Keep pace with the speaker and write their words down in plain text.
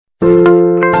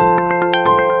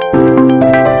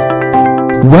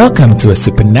Welcome to a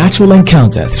supernatural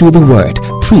encounter through the word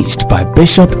preached by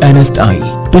Bishop Ernest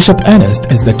Ayi. Bishop Ernest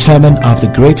is the chairman of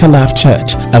the Greater Life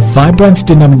Church, a vibrant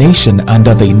denomination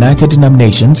under the United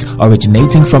Denominations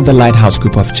originating from the Lighthouse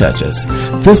Group of Churches.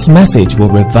 This message will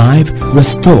revive,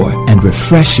 restore, and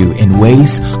refresh you in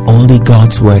ways only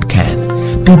God's word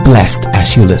can. Be blessed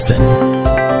as you listen.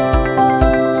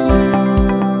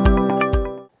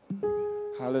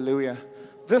 Hallelujah.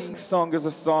 This song is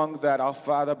a song that our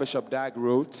father, Bishop Dag,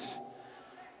 wrote.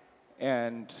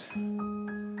 And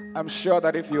I'm sure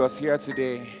that if he was here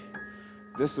today,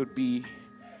 this would be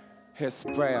his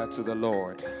prayer to the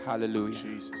Lord. Hallelujah.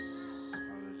 Jesus.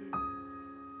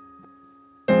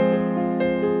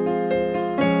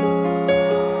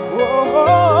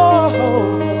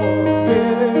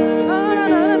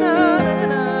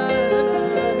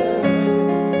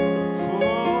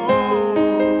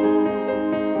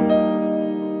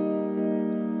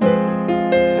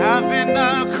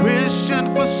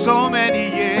 For so many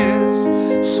years,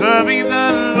 serving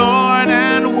the Lord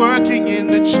and working in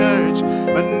the church,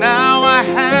 but now I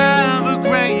have a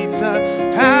greater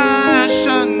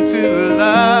passion to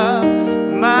love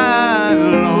my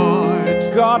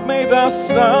Lord. God made the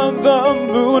sun, the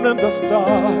moon, and the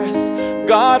stars.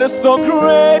 God is so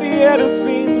great, yet it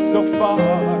seems so far.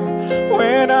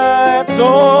 When I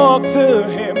talk to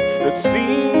him, it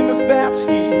seems that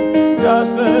he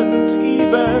doesn't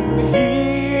even hear.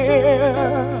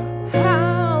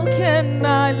 How can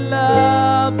I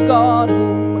love God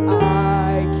whom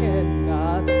I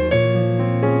cannot see?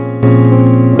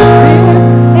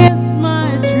 This is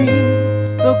my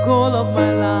dream, the goal of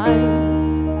my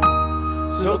life.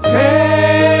 So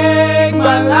take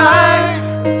my life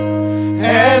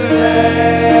and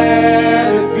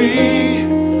let it be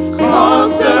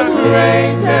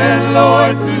consecrated,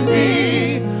 Lord, to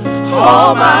thee.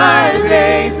 All my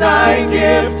days I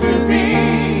give to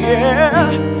thee.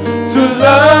 Yeah. To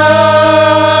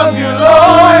love you,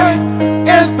 Lord,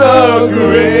 is the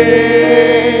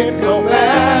great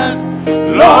command.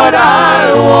 Lord,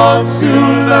 I want to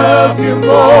love you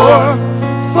more,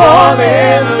 fall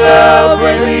in love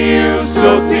with you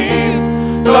so deep.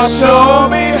 Lord, show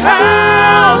me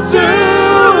how to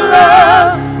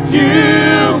love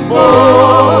you more.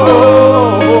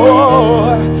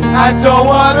 I don't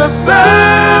want to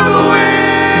serve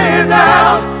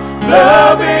without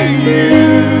loving you.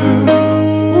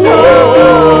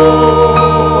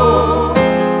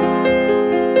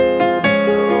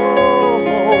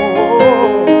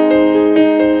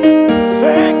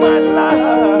 Take my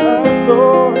life,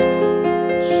 Lord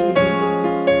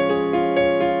Jesus.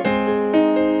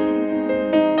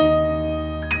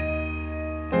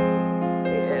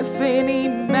 If any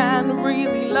man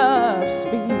really loves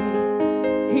me,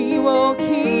 he will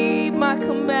keep my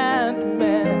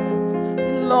commandments.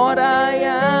 Lord, I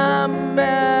am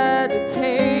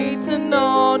meditating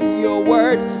on your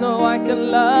word so I can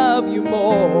love you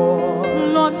more.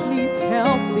 Lord, please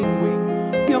help me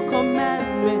bring your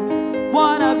commandment.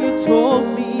 What have you told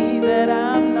me that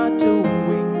I'm not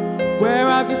doing? Where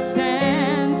have you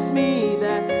sent me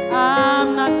that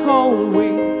I'm not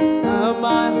going? Am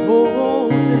I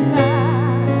holding back?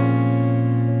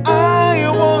 I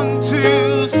want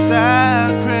to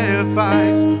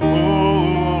sacrifice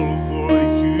all for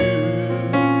you.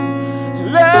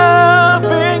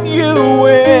 Loving you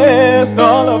with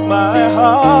all of my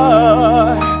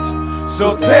heart.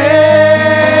 So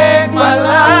take my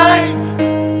life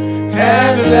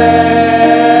and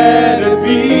let it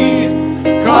be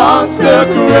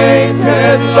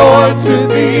consecrated, Lord, to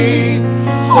thee.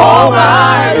 All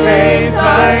my days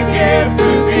I give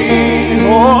to thee.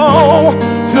 Oh,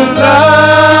 to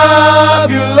love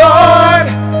you, Lord,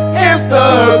 is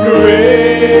the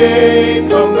great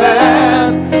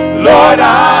command. Lord, I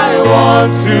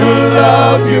want to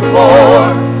love you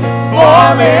more,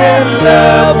 fall in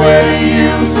love with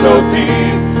you so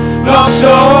deep. Lord,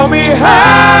 show me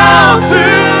how to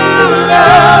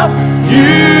love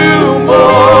you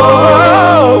more.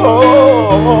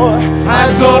 I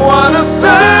don't want to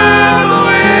serve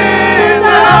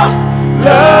without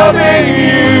loving you.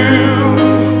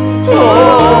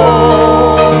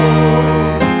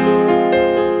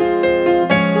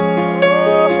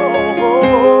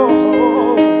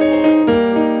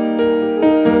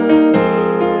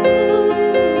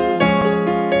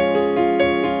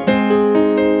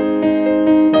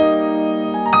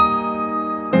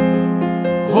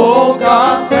 Oh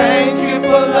God, thank you for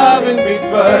loving me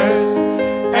first,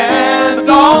 and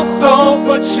also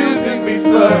for choosing me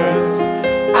first.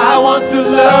 I want to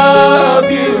love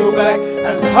you back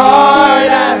as hard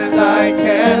as I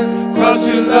can, 'cause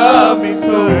you love me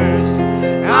first.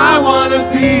 I want to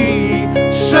be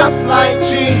just like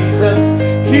Jesus,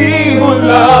 he who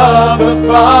loved the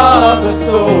Father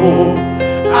so.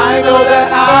 I know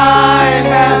that I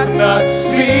have not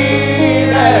seen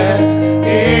and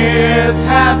ears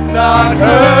have not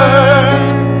heard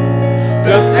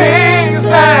the things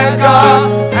that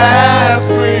God has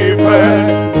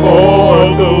prepared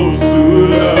for those who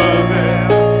love him.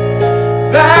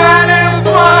 That is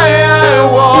why I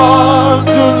want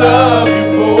to love you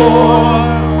more.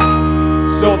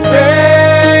 So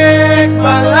take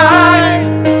my life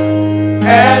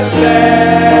and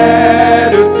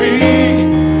let it be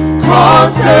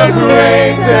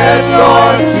consecrated,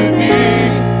 Lord, to thee.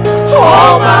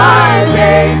 All my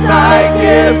days I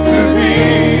give to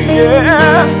thee.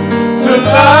 Yes, to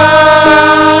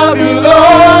love you,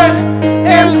 Lord,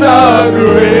 is the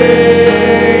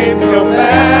great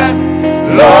command.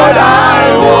 Lord,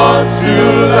 I want to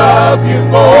love you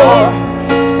more,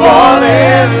 fall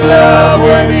in love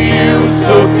with you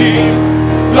so deep.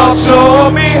 Lord,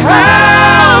 show me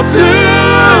how to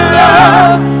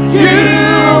love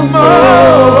you more.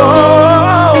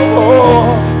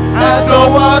 I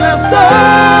don't want to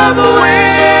serve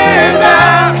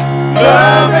without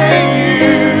loving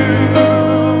you.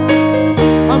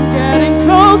 I'm getting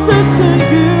closer to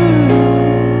you,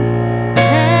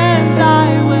 and I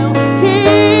will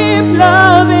keep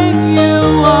loving you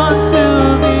until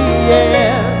the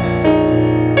end.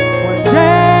 One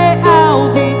day I'll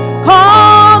be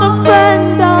called a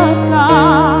friend of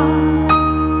God.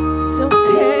 So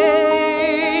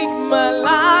take my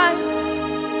life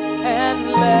and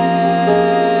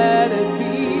let it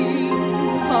be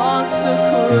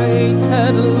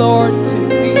consecrated, Lord, to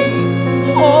thee.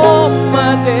 All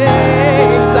my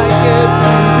days I give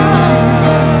to thee.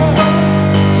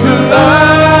 To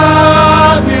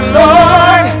love you,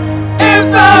 Lord, is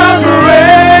the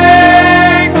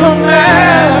great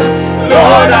command.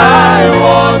 Lord, I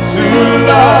want to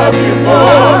love you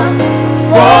more,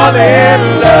 fall in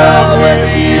love with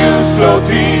you so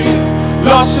deep.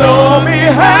 Lord, show me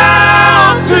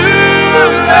how to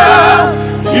love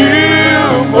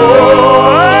you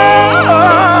more.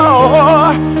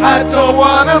 I don't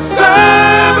want to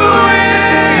serve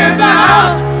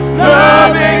without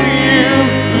loving you.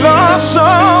 Lord,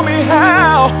 show me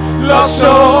how. Lord,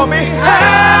 show me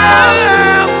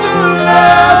how to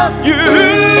love you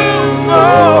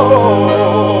more.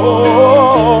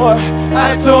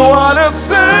 I don't want to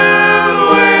serve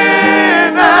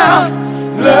without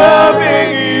loving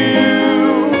you.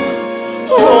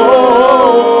 Oh.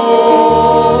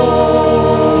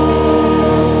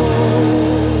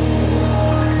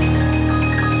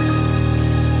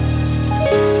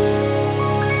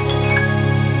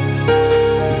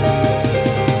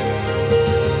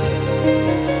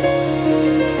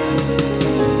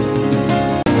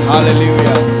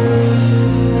 Hallelujah.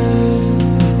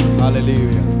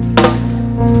 Hallelujah.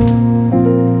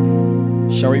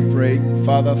 Shall we pray?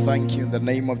 Father, thank you in the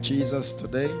name of Jesus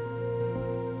today.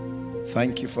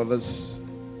 Thank you for this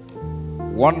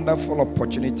wonderful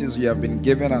opportunities you have been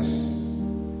giving us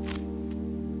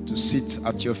to sit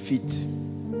at your feet,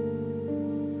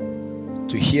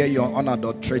 to hear your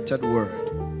unadulterated word,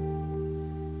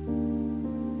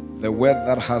 the word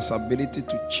that has ability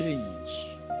to change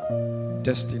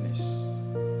destinies.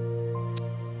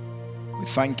 We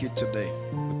thank you today.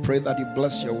 We pray that you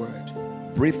bless your word.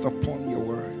 Breathe upon your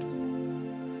word.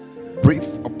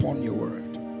 Breathe upon your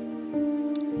word.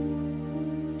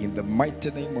 In the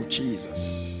mighty name of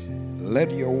Jesus,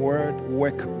 let your word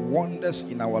work wonders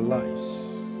in our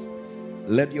lives.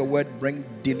 Let your word bring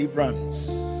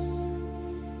deliverance.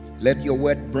 Let your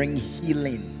word bring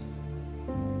healing.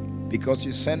 Because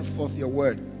you sent forth your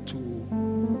word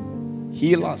to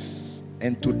heal us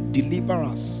and to deliver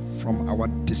us from our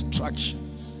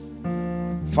distractions.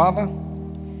 Father,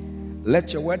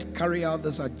 let your word carry out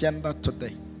this agenda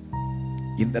today.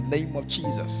 In the name of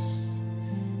Jesus.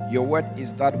 Your word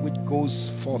is that which goes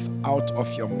forth out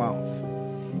of your mouth.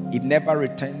 It never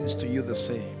returns to you the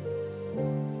same.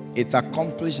 It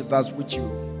accomplishes that which you.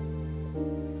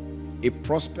 It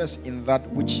prospers in that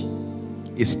which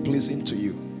is pleasing to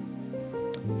you.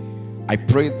 I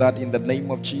pray that in the name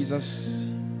of Jesus,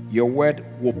 your word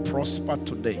will prosper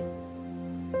today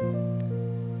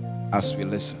as we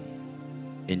listen.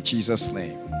 In Jesus'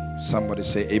 name, somebody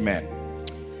say amen.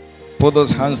 Put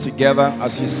those hands together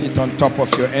as you sit on top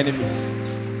of your enemies.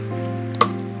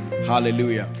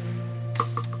 Hallelujah.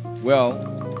 Well,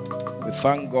 we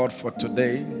thank God for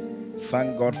today.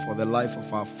 Thank God for the life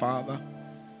of our father.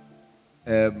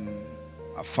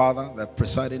 Our father, the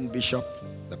presiding bishop,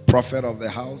 the prophet of the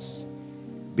house,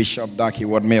 Bishop Dag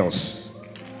Heward-Mills.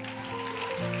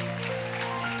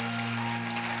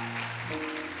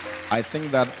 I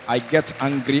think that I get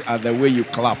angry at the way you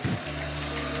clap.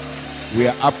 We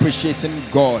are appreciating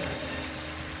God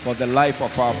for the life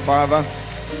of our father,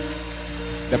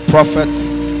 the prophet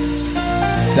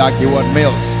Dag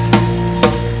Heward-Mills.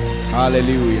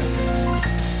 Hallelujah.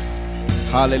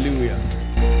 Hallelujah.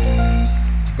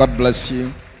 God bless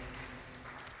you.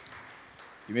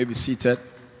 You may be seated.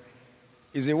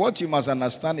 You see, what you must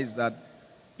understand is that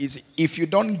if you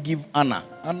don't give honor,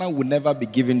 honor will never be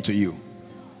given to you.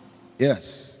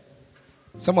 Yes.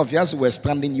 Some of you, as you were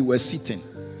standing, you were sitting.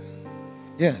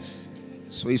 Yes.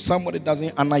 So if somebody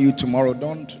doesn't honor you tomorrow,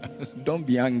 don't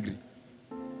be angry.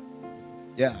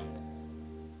 Yeah.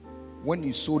 When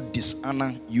you sow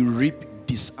dishonor, you reap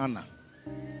dishonor.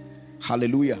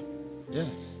 Hallelujah.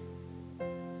 Yes.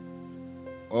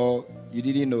 Or you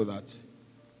didn't know that?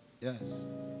 Yes.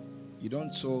 You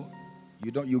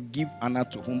give honor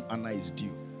to whom honor is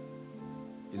due.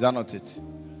 Is that not it?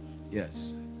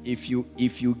 Yes. If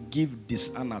you give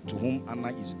dishonor to whom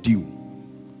honor is due,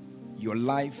 your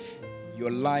life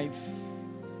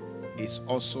is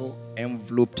also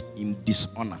enveloped in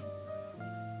dishonor.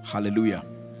 Hallelujah.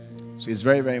 So it's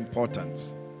very, very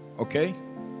important, okay,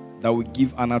 that we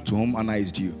give honor to whom honor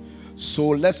is due. So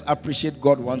let's appreciate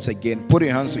God once again. Put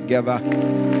your hands together.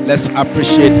 Let's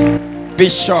appreciate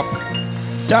Bishop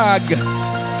Dag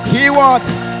Heward-Mills.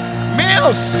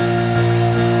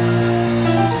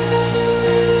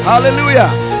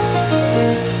 Hallelujah.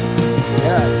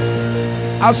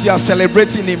 Yes. As you are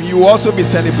celebrating him, you will also be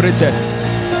celebrated.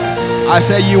 I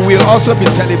say you will also be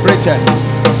celebrated.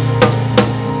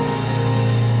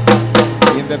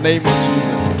 In the name of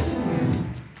Jesus.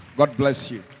 God bless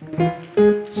you.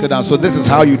 Sit down. So this is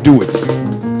how you do it.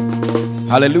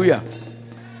 Hallelujah.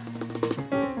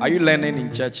 Are you learning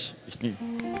in church?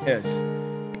 Yes.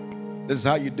 This is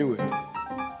how you do it.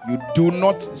 You do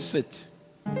not sit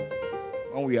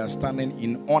when we are standing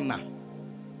in honor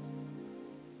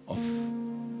of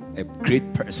a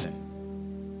great person.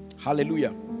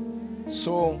 Hallelujah.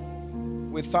 So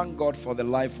we thank God for the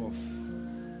life of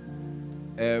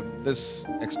this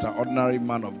extraordinary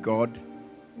man of God.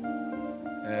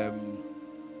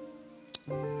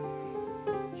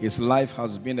 His life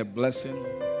has been a blessing,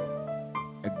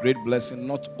 a great blessing,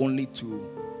 not only to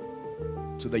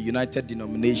the United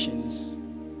Denominations,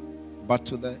 but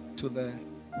to the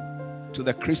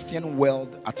Christian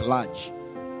world at large.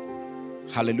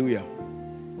 Hallelujah.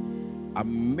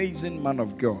 Amazing man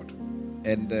of God.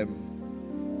 And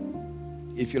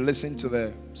if you listen to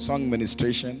the song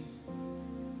ministration,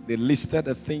 they listed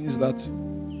the things that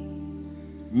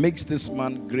makes this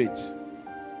man great.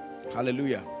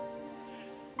 Hallelujah.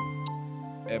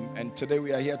 And today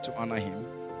we are here to honor him.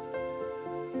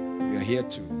 We are here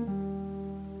to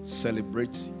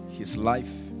celebrate his life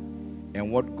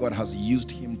and what God has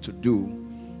used him to do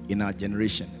in our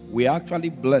generation. We are actually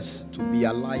blessed to be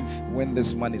alive when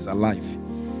this man is alive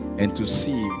and to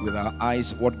see with our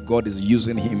eyes what God is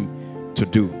using him to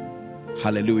do.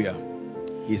 Hallelujah.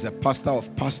 He's a pastor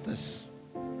of pastors.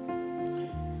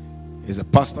 He's a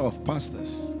pastor of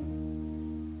pastors.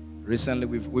 Recently,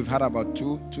 we've had about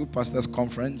two pastors'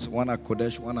 conference, one at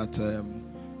Kodesh, one at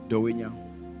Dowenya,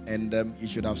 and you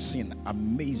should have seen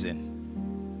amazing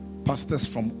pastors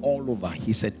from all over.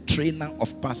 He's a trainer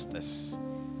of pastors.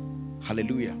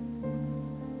 Hallelujah.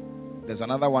 There's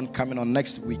another one coming on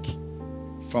next week,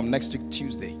 from next week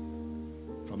Tuesday.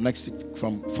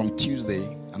 From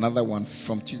Tuesday, another one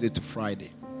from Tuesday to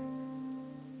Friday.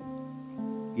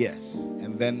 Yes,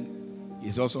 and then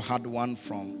he's also had one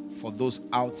for those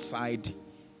outside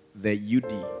the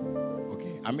UD.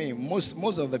 Okay, I mean most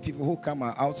of the people who come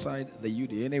are outside the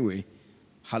UD anyway.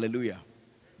 Hallelujah.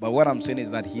 But what I'm saying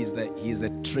is that he's the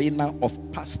trainer of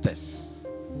pastors.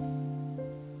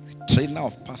 Trainer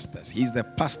of pastors. He's the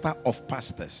pastor of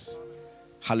pastors.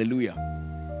 Hallelujah.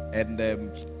 And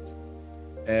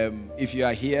if you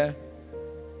are here,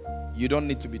 you don't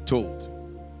need to be told.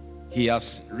 He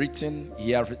has written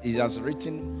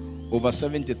over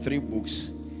 73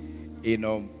 books,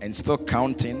 and still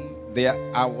counting.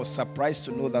 I was surprised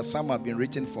to know that some have been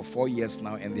written for 4 years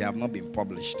now and they have not been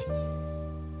published.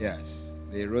 Yes,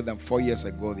 they wrote them 4 years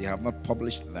ago. They have not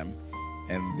published them,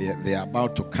 and they are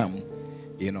about to come.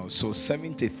 So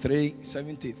 73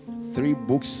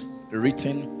 books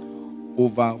written,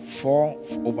 over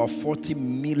 40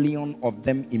 million of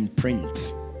them in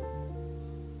print.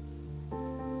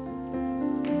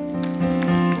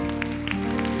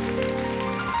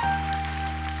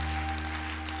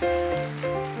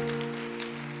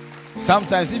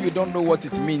 Sometimes if you don't know what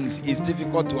it means, it's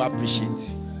difficult to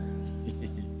appreciate.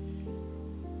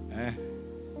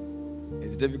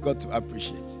 It's difficult to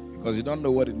appreciate because you don't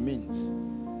know what it means.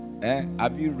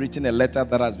 Have you written a letter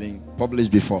that has been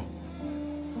published before?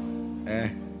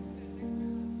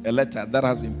 A letter that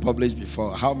has been published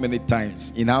before. How many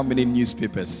times? In how many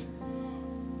newspapers?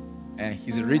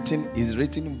 He's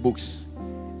written books,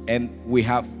 and we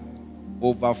have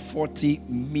over 40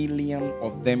 million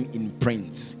of them in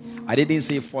print. I didn't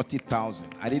say 40,000.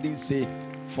 I didn't say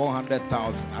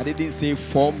 400,000. I didn't say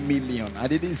 4 million. I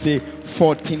didn't say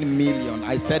 14 million.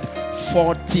 I said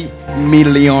 40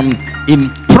 million in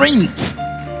print.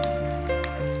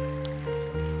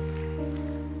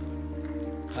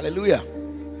 Hallelujah.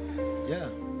 Yeah.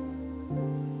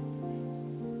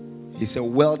 He's a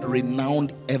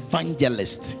world-renowned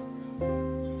evangelist.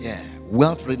 Yeah,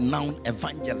 world-renowned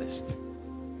evangelist.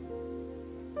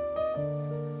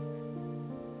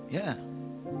 Yeah,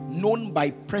 known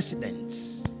by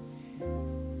presidents.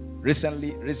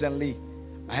 Recently,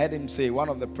 I heard him say, one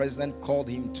of the presidents called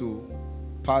him to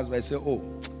pass by and say, oh,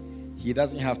 he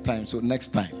doesn't have time, so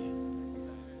next time.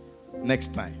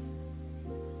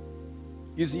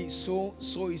 You see, so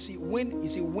you see,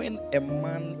 when a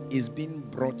man is being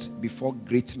brought before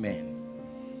great men,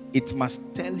 it must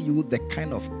tell you the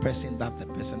kind of person that the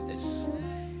person is.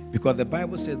 Because the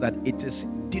Bible says that it is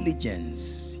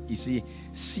diligence. You see,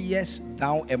 seest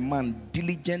thou a man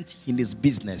diligent in his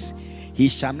business, he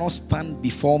shall not stand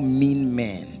before mean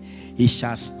men. He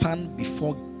shall stand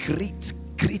before great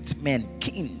men,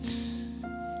 kings.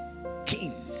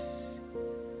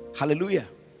 Hallelujah.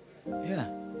 Yeah.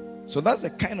 So that's the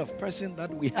kind of person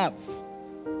that we have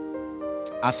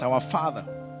as our father.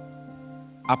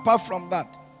 Apart from that,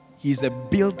 he's a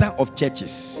builder of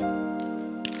churches.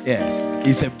 Yes,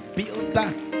 he's a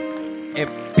builder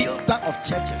of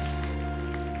churches.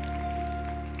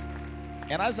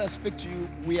 And as I speak to you,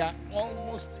 we are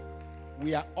almost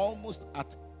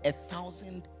at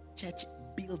 1,000 church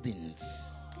buildings.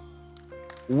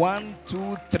 1,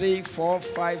 2, 3, 4,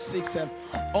 5, 6, 7,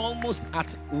 almost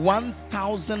at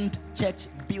 1,000 church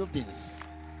buildings.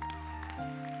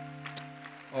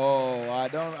 Oh, I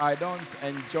don't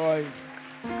enjoy.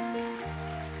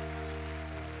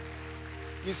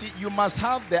 You see, you must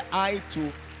have the eye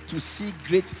to see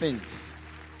great things,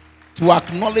 to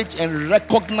acknowledge and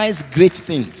recognize great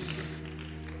things.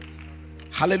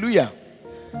 Hallelujah.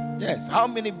 Yes. How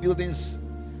many buildings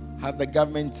has the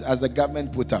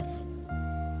government put up?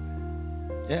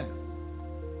 Yeah.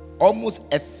 Almost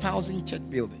 1,000 church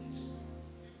buildings.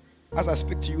 As I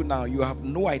speak to you now, you have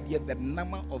no idea the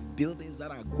number of buildings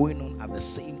that are going on at the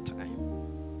same time.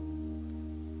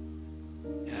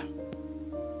 Yeah.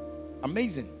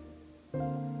 Amazing.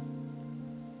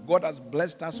 God has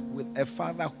blessed us with a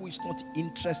father who is not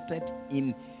interested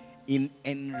in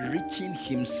enriching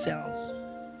himself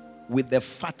with the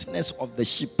fatness of the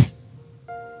sheep.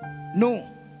 No.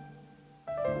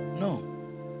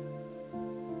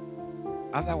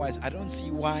 Otherwise, I don't see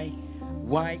why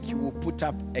he will put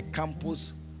up a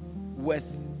campus worth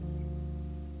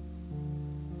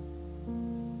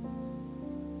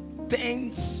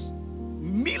tens,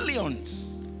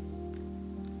 millions.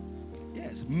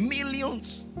 Yes,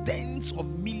 millions, tens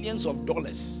of millions of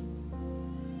dollars.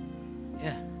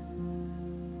 Yeah.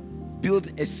 Build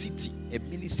a city, a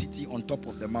mini city on top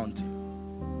of the mountain.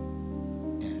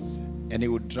 Yes. And he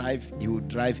would drive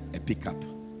a pickup.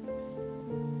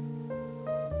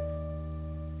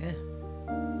 Yeah.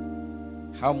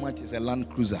 How much is a Land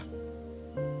Cruiser?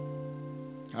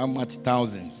 How much?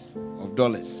 Thousands of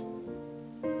dollars.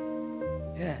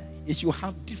 Yeah. It should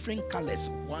have different colors: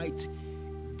 white,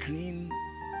 green,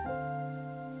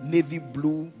 navy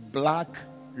blue, black,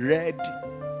 red,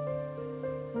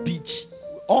 peach.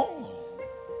 Oh,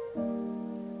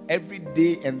 every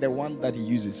day and the one that he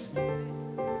uses.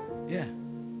 Yeah.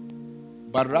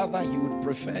 But rather he would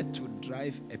prefer to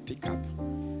drive a pickup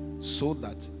so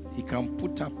that he can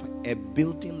put up a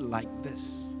building like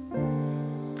this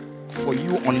for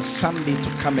you on Sunday to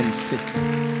come and sit.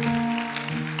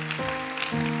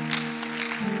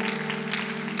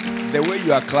 The way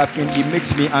you are clapping, it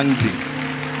makes me angry.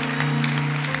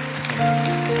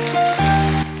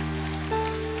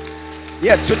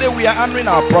 Yeah, today we are honoring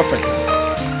our prophets.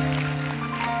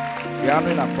 We are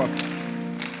honoring our prophets.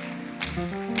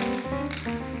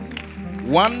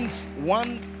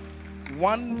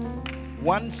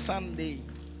 One Sunday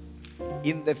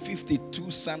in the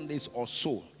 52 Sundays or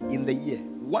so in the year,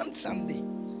 one Sunday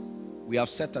we have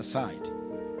set aside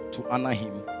to honor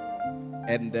him,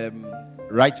 and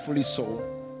rightfully so.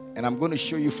 And I'm going to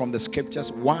show you from the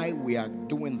scriptures why we are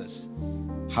doing this.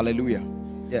 Hallelujah.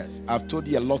 Yes, I've told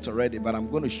you a lot already, but I'm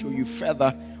going to show you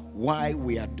further why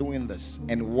we are doing this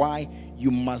and why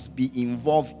you must be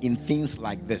involved in things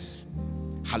like this.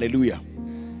 Hallelujah.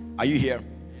 Are you here?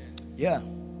 Yeah.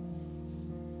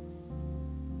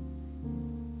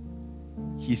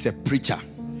 He's a preacher.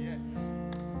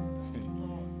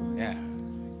 Yeah.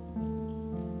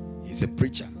 He's a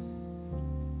preacher.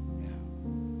 Yeah.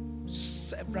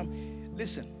 Several.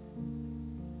 Listen.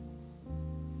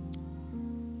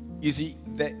 You see,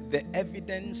 the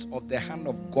evidence of the hand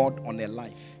of God on a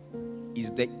life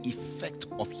is the effect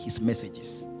of his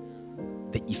messages.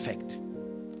 The effect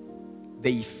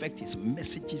his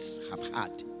messages have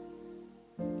had.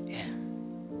 Yeah.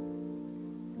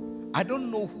 I don't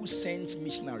know who sends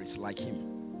missionaries like him.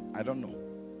 I don't know.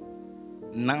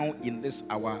 Now in this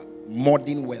our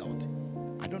modern world,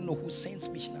 I don't know who sends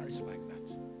missionaries like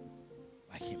that.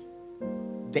 Like him.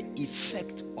 The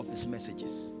effect of his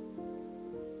messages.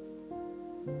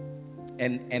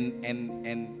 And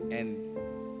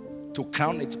to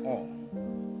crown it all,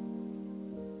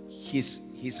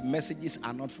 his messages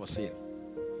are not for sale.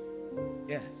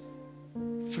 Yes.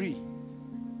 Free.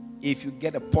 If you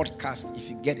get a podcast, if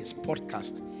you get his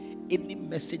podcast, any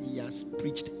message he has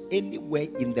preached anywhere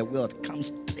in the world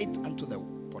comes straight onto the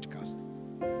podcast.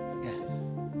 Yes.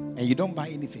 And you don't buy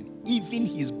anything. Even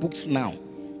his books now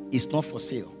is not for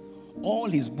sale. All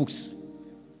his books.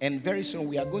 And very soon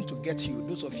we are going to get you,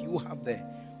 those of you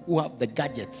who have the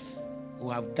gadgets, who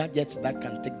have gadgets that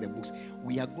can take the books,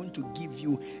 we are going to give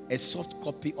you a soft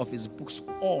copy of his books,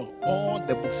 all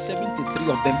the books,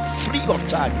 73 of them, free of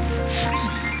charge. Free.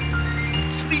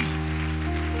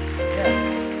 Yes.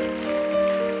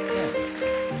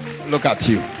 Yeah. Look at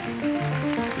you.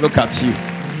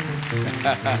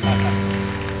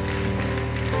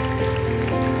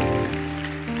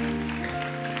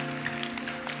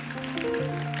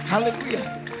 Hallelujah.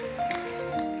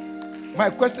 My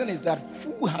question is that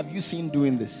who have you seen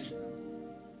doing this?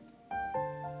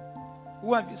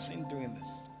 Who have you seen doing this?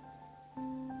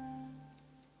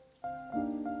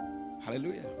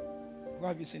 Hallelujah. Who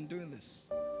have you seen doing this?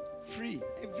 Free.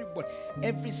 Everybody,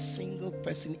 every single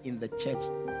person in the church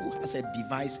who has a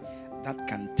device that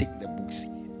can take the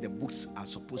books are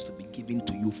supposed to be given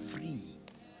to you free.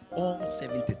 All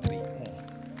 73. All.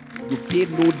 You pay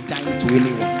no dime to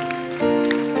anyone.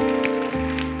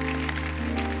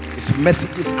 His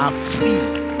messages are free.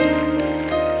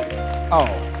 Oh.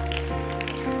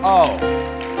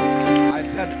 I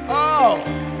said, oh.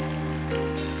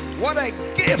 What a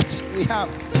gift we have.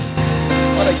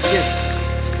 What a gift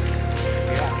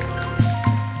we have.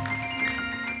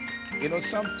 You know,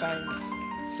 sometimes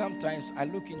I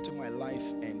look into my life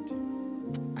and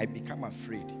I become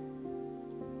afraid.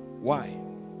 Why?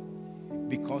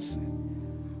 Because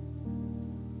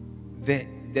the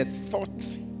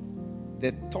thoughts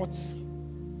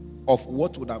of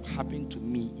what would have happened to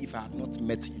me if I had not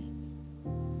met him,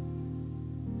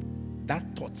 that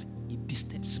thought, it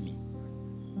disturbs me.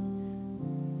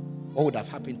 What would have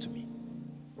happened to me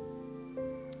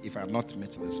if I had not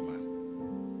met this man?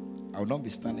 I would not be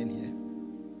standing here.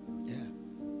 Yeah.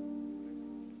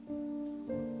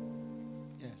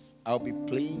 Yes. I'll be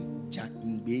playing Ja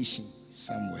Ingbeshi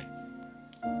somewhere.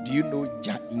 Do you know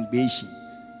Ja Ingbeshi?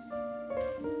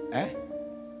 Eh?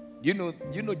 Do you know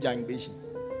Ja Ingbeshi?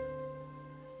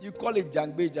 You call it Ja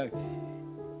Ingbeshi.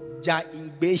 Ja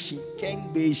Ingbeshi, Ken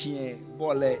Beshi,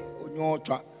 Bole,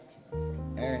 Onyotra.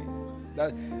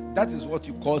 That is what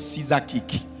you call Caesar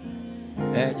kick.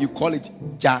 You call it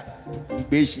Ja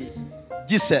Ingbeshi.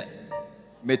 Jise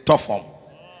Metofom.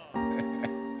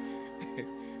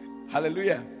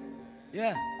 Hallelujah.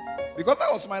 Yeah. Because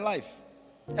that was my life.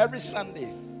 Every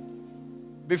Sunday.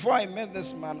 Before I met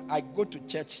this man, I go to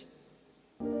church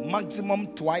maximum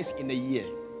twice in a year.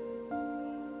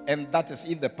 And that is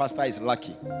if the pastor is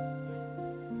lucky.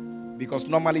 Because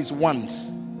normally it's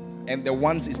once. And the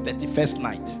once is 31st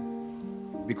night.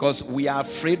 Because we are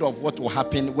afraid of what will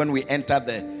happen when we enter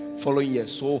the following year.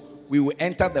 So we will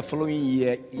enter the following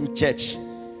year in church.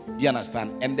 Do you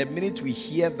understand? And the minute we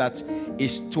hear that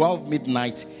it's 12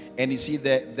 midnight and you see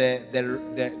the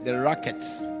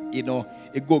rackets, you know,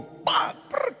 it go.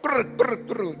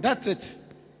 That's it.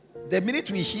 The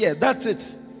minute we hear, that's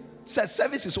it.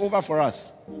 Service is over for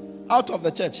us. Out of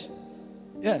the church.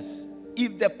 Yes.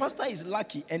 If the pastor is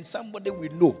lucky and somebody we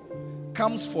know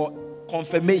comes for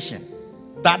confirmation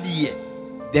that year,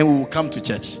 then we will come to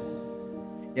church.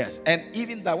 Yes. And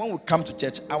even that when we come to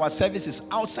church, our service is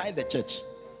outside the church.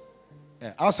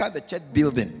 Yeah, outside the church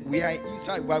building. We are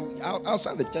inside,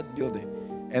 outside the church building.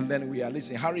 And then we are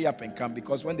listening. Hurry up and come,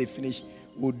 because when they finish,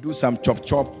 we'll do some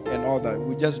chop and all that.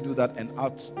 We just do that and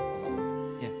out.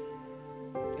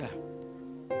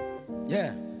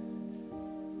 Yeah.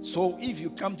 So if you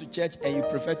come to church and you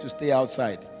prefer to stay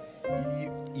outside,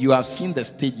 you have seen the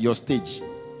stage, your stage.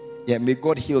 Yeah, may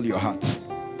God heal your heart.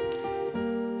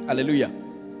 Hallelujah.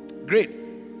 Great.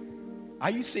 Are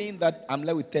you saying that I'm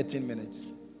left with 13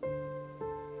 minutes?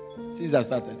 Since I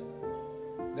started.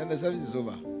 Then the service is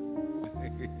over.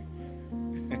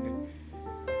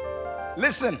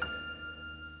 Listen.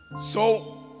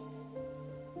 So,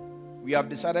 we have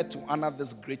decided to honor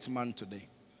this great man today.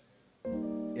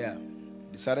 Yeah.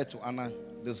 Decided to honor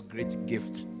this great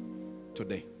gift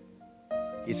today.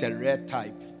 He's a rare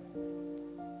type.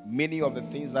 Many of the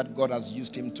things that God has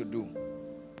used him to do,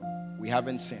 we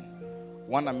haven't seen.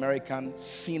 One American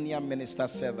senior minister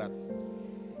said that.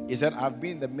 He said, I've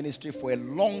been in the ministry for a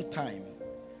long time,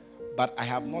 but I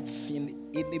have not seen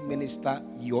any minister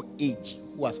your age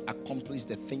who has accomplished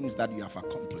the things that you have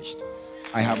accomplished.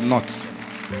 I have not seen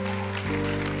it.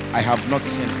 I have not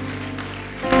seen it.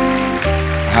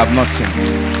 I have not seen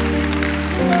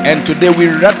it. And today we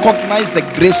recognize the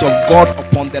grace of God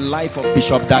upon the life of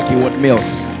Bishop Dag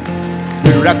Heward-Mills.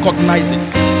 We recognize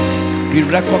it. We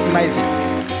recognize it.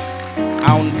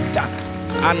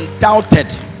 Undoubted.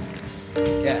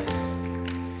 Yes.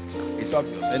 It's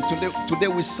obvious. And today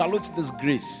we salute this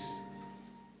grace.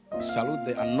 We salute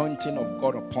the anointing of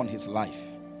God upon his life.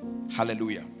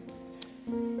 Hallelujah.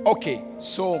 Okay,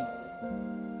 so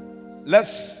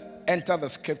let's enter the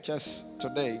scriptures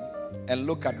today and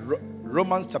look at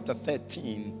Romans chapter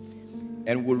 13,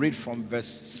 and we'll read from verse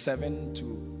 7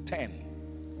 to 10.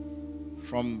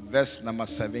 From verse number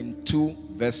 7 to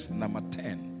verse number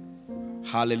 10.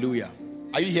 Hallelujah.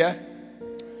 Are you here?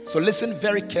 So listen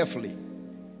very carefully,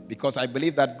 because I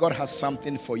believe that God has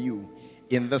something for you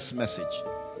in this message.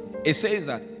 It says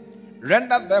that,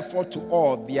 render therefore to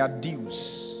all their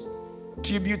dues,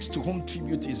 tribute to whom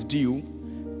tribute is due,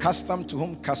 custom to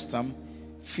whom custom,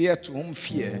 fear to whom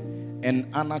fear, and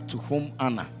honor to whom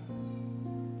honor.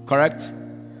 Correct?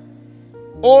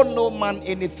 Owe no man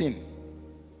anything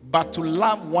but to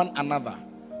love one another,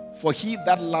 for he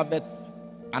that loveth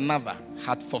another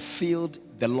hath fulfilled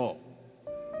the law.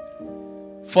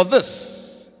 For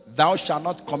this, thou shalt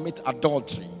not commit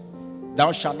adultery,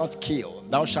 thou shalt not kill,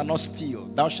 thou shalt not steal,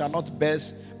 thou shalt not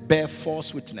bear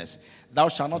false witness, thou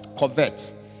shalt not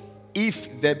covet.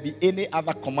 If there be any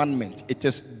other commandment, it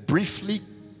is briefly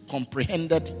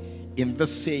comprehended in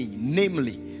this saying,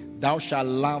 namely, thou shalt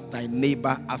love thy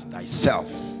neighbor as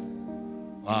thyself.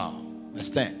 Wow. Verse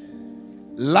 10.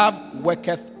 Love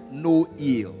worketh no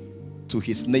ill to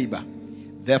his neighbor.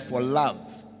 Therefore, love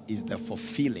is the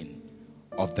fulfilling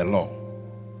of the law.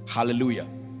 Hallelujah.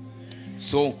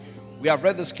 So, we have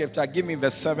read the scripture. Give me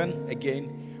verse 7 again,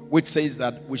 which says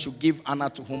that we should give honor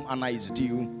to whom honor is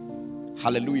due.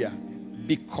 Hallelujah.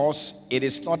 Because it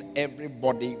is not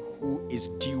everybody who is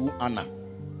due honor.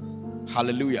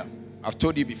 Hallelujah. I've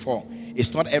told you before,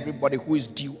 it's not everybody who is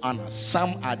due honor.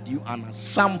 Some are due honor.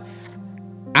 Some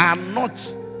are not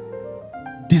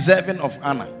deserving of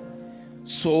honor.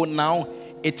 So now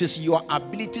it is your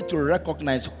ability to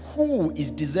recognize who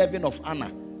is deserving of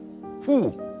honor.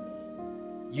 Who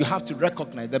you have to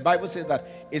recognize. The Bible says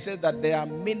that there are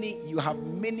many, you have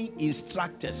many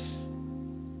instructors.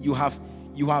 You have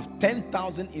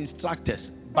 10,000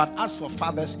 instructors, but as for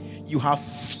fathers, you have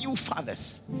few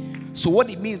fathers. So what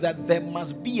it means that there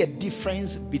must be a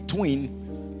difference between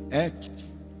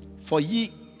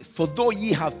for though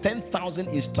ye have 10,000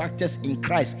 instructors in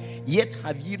Christ, yet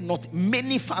have ye not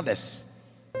many fathers.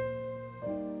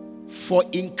 For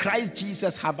in Christ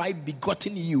Jesus have I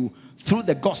begotten you through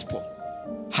the gospel.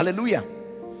 Hallelujah.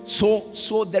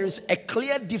 So there is a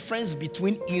clear difference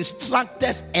between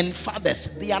instructors and fathers.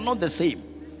 They are not the same.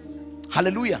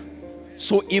 Hallelujah.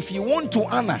 So if you want to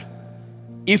honor,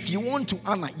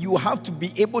 you have to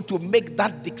be able to make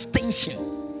that distinction.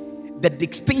 The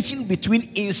distinction between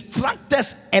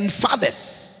instructors and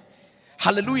fathers.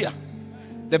 Hallelujah.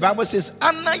 The Bible says,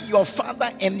 honor your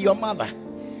father and your mother.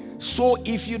 So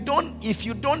if you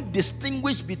don't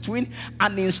distinguish between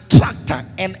an instructor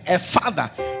and a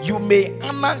father, you may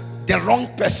honor the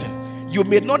wrong person. You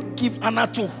may not give honor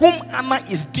to whom honor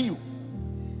is due.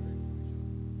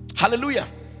 Hallelujah.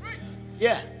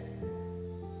 Yeah.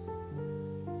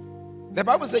 The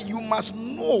Bible says you must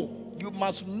know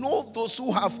those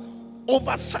who have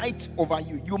oversight over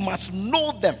you. You must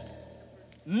know them.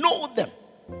 Know them.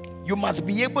 You must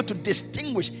be able to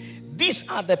distinguish. These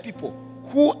are the people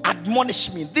who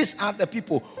admonish me. These are the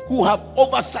people who have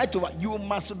oversight over. You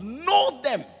must know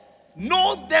them.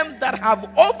 Know them that have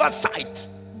oversight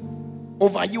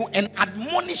over you and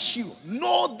admonish you.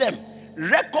 Know them.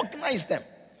 Recognize them.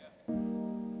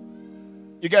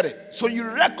 You get it? So you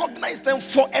recognize them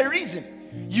for a reason.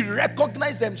 You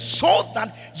recognize them so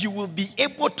that you will be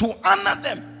able to honor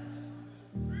them.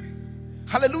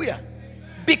 Hallelujah.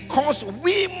 Because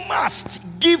we must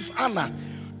give honor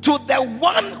to the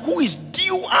one who is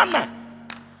due honor.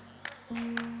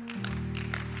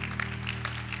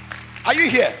 Are you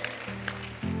here?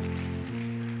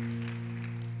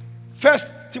 1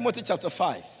 Timothy chapter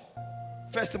 5.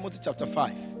 1 Timothy chapter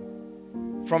 5.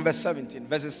 From verse 17.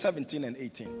 Verses 17 and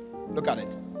 18. Look at it.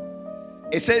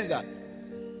 It says that,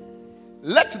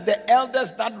 let the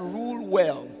elders that rule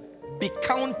well be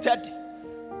counted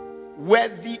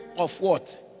worthy of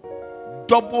what?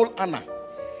 Double honor.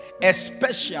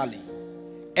 Especially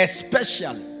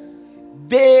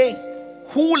they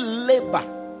who labor.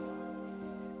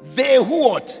 They who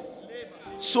what?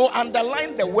 So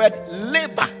underline the word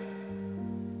labor.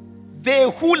 They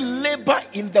who labor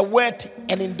in the word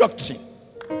and in doctrine.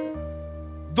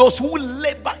 Those who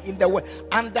labor in the word.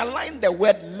 Underline the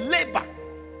word labor.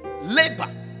 Labor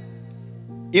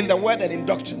in the word and in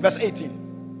doctrine. Verse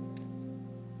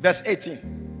 18. Verse 18.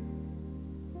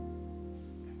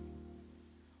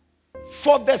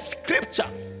 For the scripture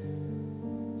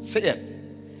saith,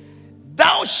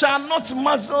 thou shalt not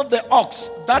muzzle the ox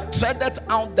that treadeth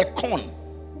out the corn,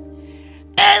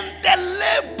 and the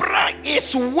laborer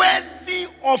is worthy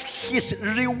of his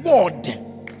reward.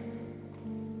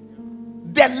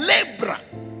 The laborer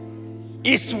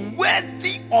is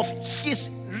worthy of his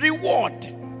reward.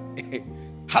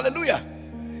 Hallelujah.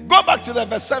 Go back to the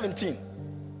verse 17.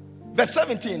 Verse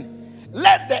 17.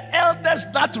 Let the elders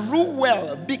that rule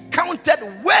well be counted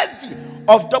worthy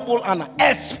of double honor,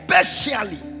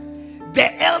 especially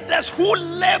the elders who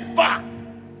labor.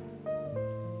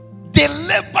 They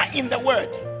labor in the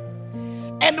word.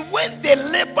 And when they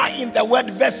labor in the word,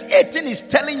 verse 18 is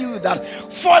telling you that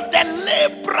for the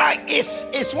laborer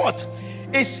is what?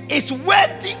 Is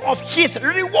worthy of his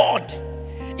reward.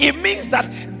 It means that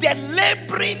the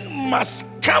laboring must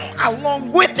come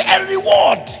along with a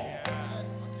reward.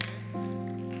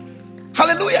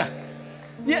 Hallelujah.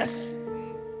 Yes.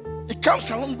 It comes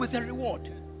along with a reward.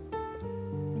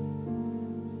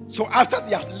 So after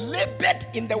they have labored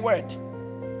in the word,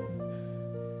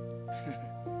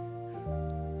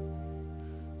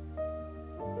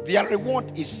 their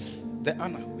reward is the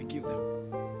honor we give them.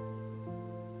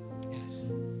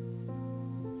 Yes.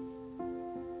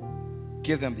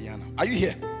 Give them the honor. Are you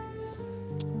here?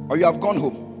 Or you have gone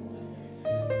home?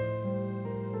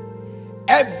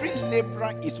 Every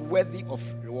laborer is worthy of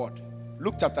reward.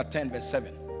 Luke chapter 10 verse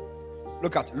 7.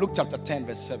 Look at Luke chapter 10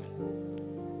 verse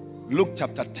 7. Luke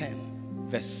chapter 10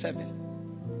 verse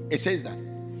 7. It says that,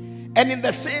 and in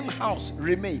the same house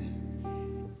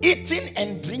remain, eating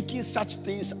and drinking such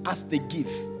things as they give.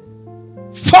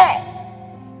 For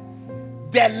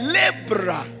the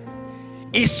laborer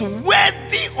is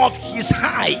worthy of his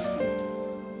hire.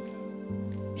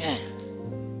 Yeah.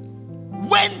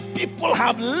 When people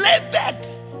have labored,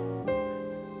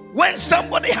 when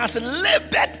somebody has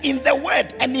labored in the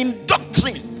word and in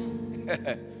doctrine,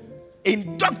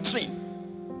 in doctrine,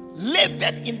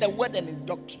 labored in the word and in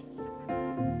doctrine.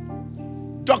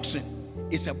 Doctrine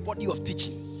is a body of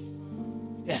teachings.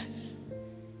 Yes.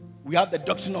 We have the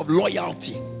doctrine of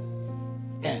loyalty.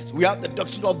 Yes. We have the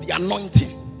doctrine of the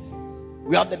anointing.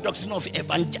 We have the doctrine of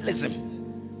evangelism.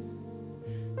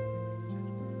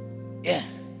 Yeah.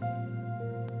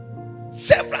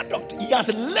 Several doctrines. He has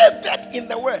labored in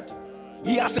the word.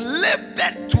 He has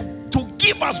labored to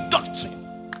give us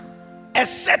doctrine, a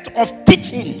set of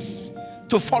teachings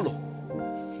to follow.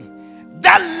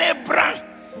 That laborer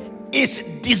is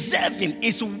deserving,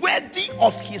 is worthy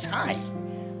of his hire.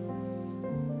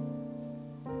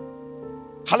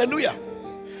 Hallelujah.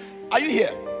 Are you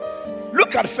here?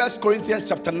 Look at 1 Corinthians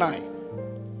chapter 9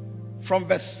 from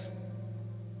verse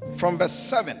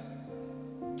 7.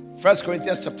 1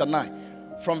 Corinthians chapter 9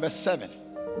 from verse 7.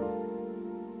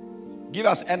 Give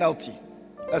us NLT.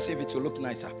 Let's see if it will look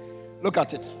nicer. Look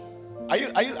at it. Are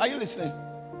you listening?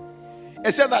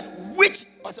 It said that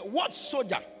what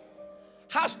soldier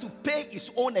has to pay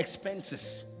his own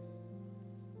expenses?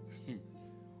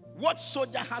 What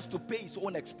soldier has to pay his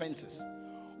own expenses?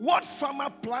 What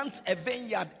farmer plants a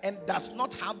vineyard and does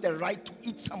not have the right to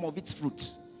eat some of its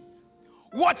fruits?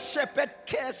 What shepherd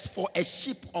cares for a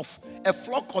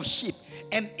flock of sheep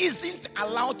and isn't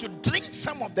allowed to drink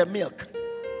some of the milk?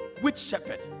 Which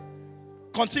shepherd?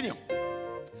 Continue.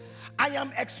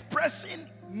 Am I expressing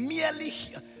merely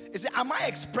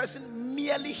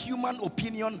human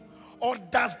opinion, or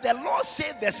does the law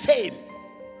say the same?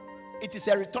 It is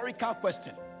a rhetorical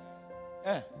question.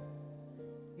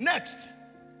 Next.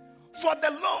 For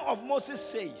the law of Moses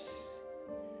says,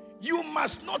 you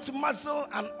must not muzzle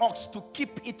an ox to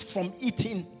keep it from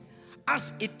eating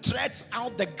as it treads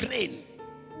out the grain.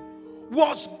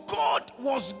 Was God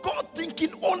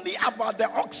thinking only about the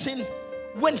oxen,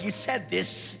 when he said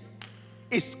this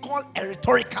is called a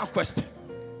rhetorical question.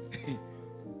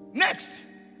 Next,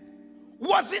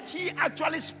 wasn't he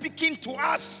actually speaking to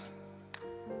us?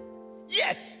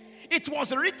 Yes, it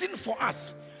was written for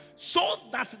us, so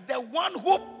that the one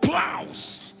who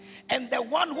plows and the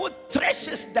one who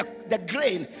threshes the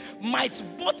grain might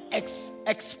both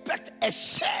expect a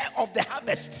share of the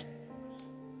harvest.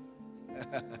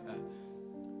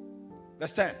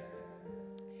 Verse 10.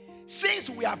 Since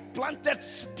we have planted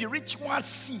spiritual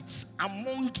seeds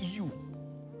among you,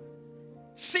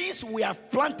 since we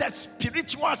have planted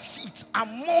spiritual seeds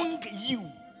among you,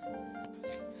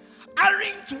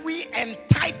 aren't we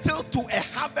entitled to a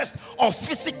harvest of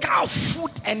physical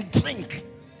food and drink?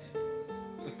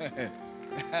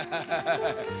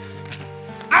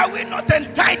 Are we not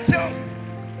entitled,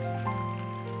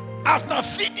 after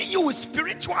feeding you with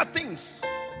spiritual things,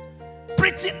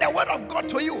 preaching the word of God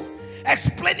to you,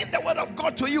 explaining the word of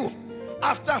God to you,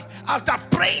 after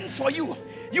praying for you,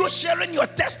 you sharing your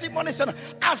testimonies, and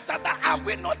after that, are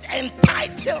we not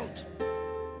entitled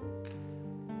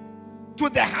to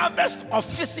the harvest of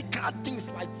physical things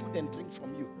like food and drink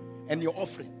from you and your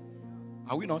offering?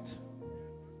 Are we not?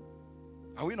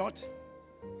 Are we not?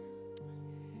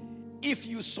 If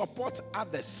you support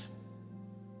others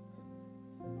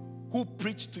who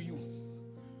preach to you,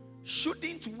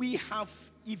 shouldn't we have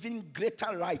even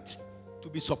greater right to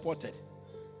be supported?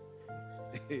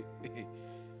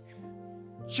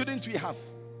 Shouldn't we have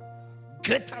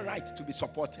greater right to be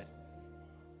supported?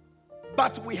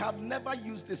 But we have never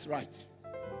used this right.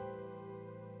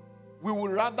 We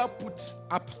would rather put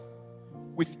up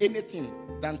with anything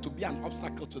than to be an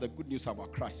obstacle to the good news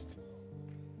about Christ.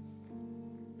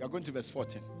 We are going to verse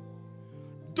 14.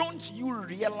 Don't you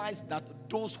realize that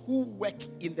those who work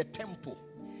in the temple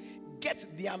get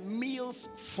their meals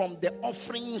from the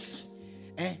offerings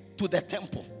to the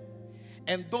temple,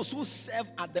 and those who serve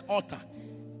at the altar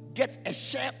get a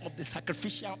share of the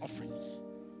sacrificial offerings?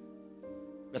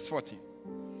 Verse 14.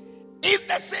 In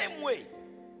the same way,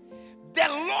 the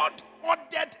Lord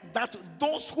ordered that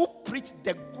those who preach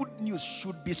the good news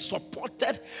should be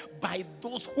supported by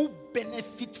those who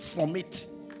benefit from it.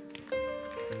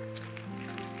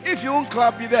 If you won't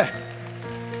clap, be there.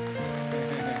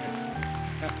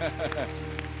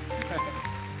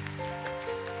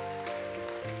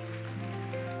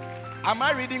 Am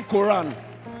I reading Quran?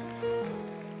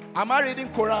 Am I reading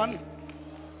Quran?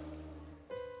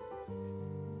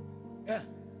 Yeah.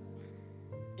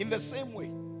 In the same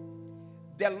way,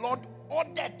 the Lord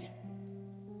ordered.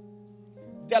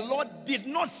 The Lord did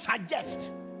not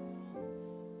suggest.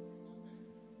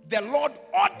 The Lord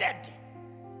ordered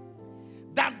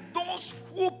that those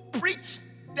who preach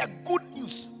the good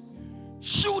news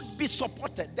should be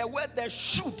supported. The word there,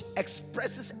 should,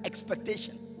 expresses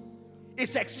expectation.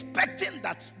 It's expecting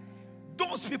that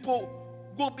those people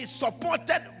will be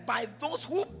supported by those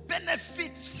who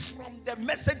benefit from the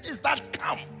messages that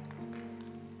come.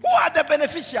 Who are the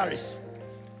beneficiaries?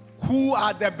 Who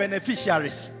are the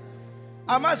beneficiaries?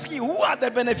 I'm asking, who are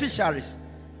the beneficiaries?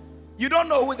 You don't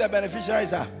know who the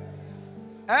beneficiaries are?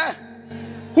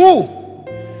 Who?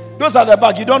 Those are the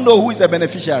back. You don't know who is the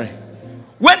beneficiary.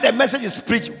 When the message is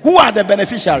preached, who are the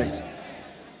beneficiaries?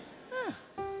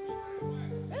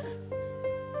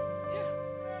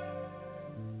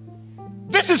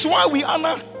 This is why we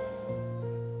honor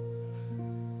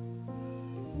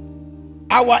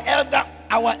our elder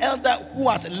who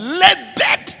has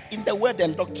labored in the word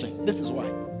and doctrine. This is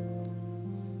why.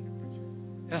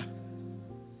 Yeah.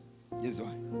 This is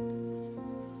why.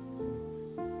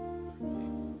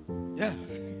 Yeah.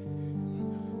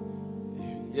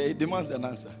 Yeah, it demands an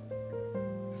answer.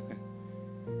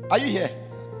 Are you here?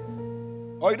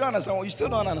 Or you don't understand? You still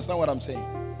don't understand what I'm saying?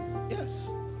 Yes.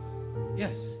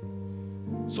 Yes.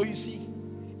 So you see,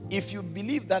 if you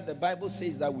believe that the Bible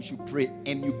says that we should pray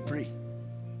and you pray,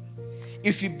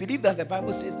 if you believe that the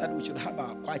Bible says that we should have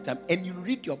our quiet time and you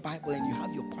read your Bible and you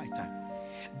have your quiet time,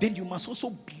 then you must also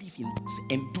believe in this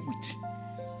and do it.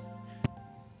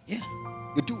 Yeah,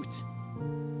 you do it.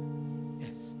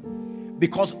 Yes.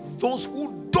 Because those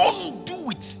who don't do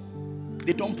it,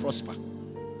 they don't prosper.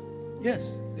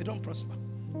 Yes, they don't prosper.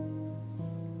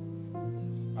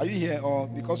 Are you here, or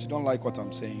because you don't like what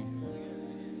I'm saying?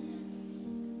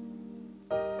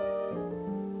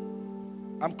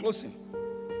 I'm closing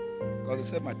because they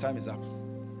said my time is up.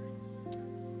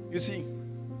 You see,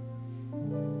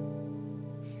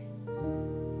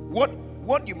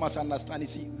 what you must understand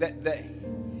is, that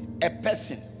a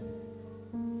person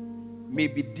may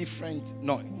be different.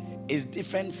 No, is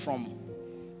different from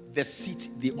the seat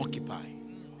they occupy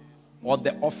or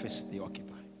the office they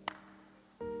occupy.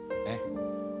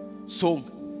 So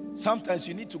sometimes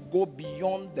you need to go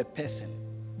beyond the person,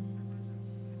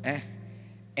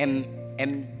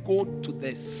 and go to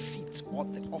the seat or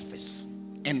the office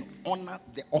and honor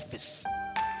the office,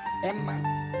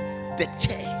 honor the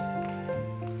chair.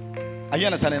 Are you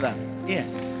understanding that?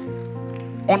 Yes.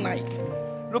 Honor it.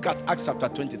 Look at Acts chapter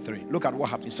 23. Look at what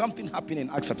happened. Something happened in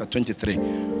Acts chapter 23.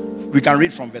 We can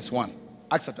read from verse 1.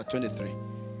 Acts chapter 23.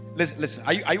 Listen.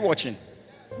 Are you watching?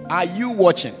 Are you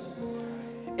watching?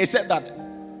 It said that,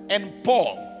 and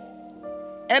Paul,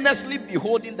 earnestly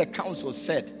beholding the council,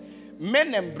 said,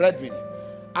 men and brethren,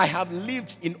 I have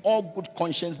lived in all good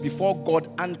conscience before God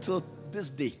until this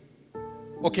day.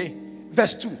 Okay,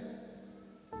 verse 2.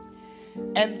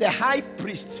 And the high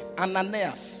priest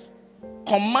Ananias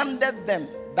commanded them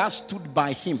that stood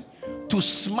by him to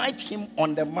smite him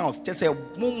on the mouth. Just say,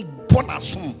 "Mum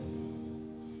bonasum,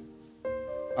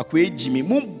 akwe Jimmy,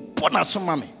 mum bonasum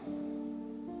mame."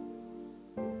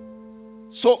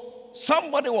 So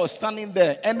somebody was standing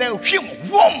there, and then him,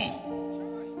 boom.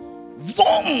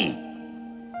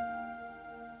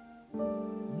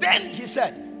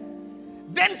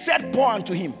 Then said Paul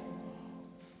unto him,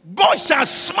 God shall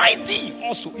smite thee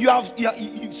also. You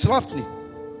slapped me.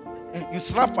 You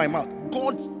slapped my mouth.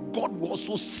 God will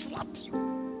also slap you.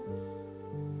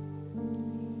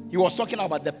 He was talking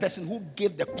about the person who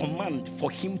gave the command for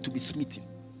him to be smitten.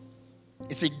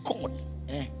 He said, God.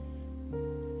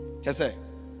 Just say,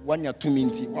 when you're 2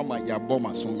 minutes, ya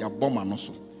bomber no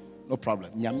so. No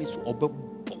problem.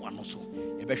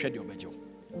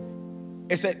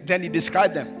 He said, then he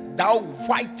described them, thou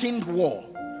whitened wall.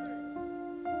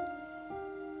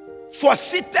 For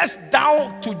sittest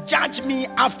thou to judge me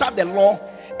after the law,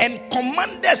 and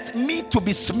commandest me to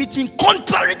be smitten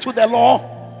contrary to the law?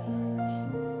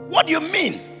 What do you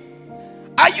mean?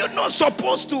 Are you not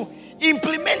supposed to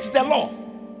implement the law?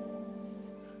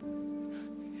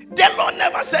 The law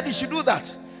never said you should do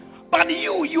that. But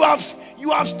you have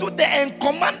stood there and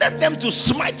commanded them to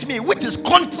smite me, which is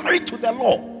contrary to the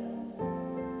law.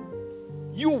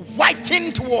 You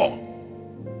whitened wall.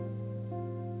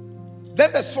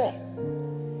 Then verse 4.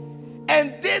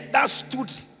 And they that stood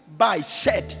by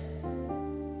said,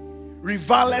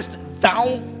 revilest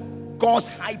thou God's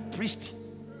high priest?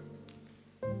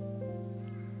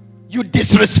 You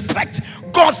disrespect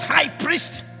God's high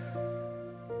priest.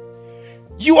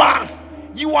 You are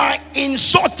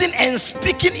insulting and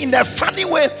speaking in a funny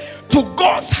way to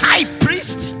God's high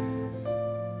priest.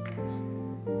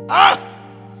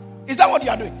 Is that what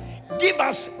you are doing? Give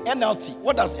us NLT.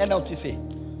 What does NLT say?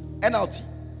 NLT.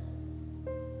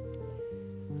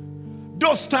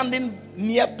 Those standing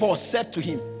near Paul said to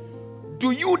him,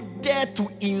 do you dare to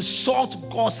insult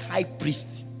God's high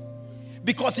priest?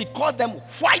 Because he called them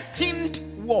whitened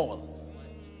wall.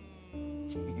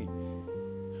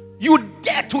 You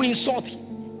dare to insult him.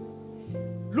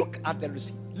 Look at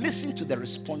listen to the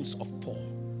response of Paul.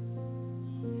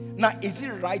 Now, is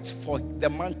it right for the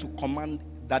man to command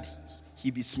that he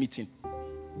be smitten?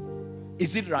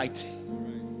 Is it right?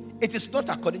 It is not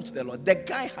according to the law. The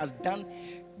guy has done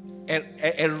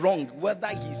a wrong, whether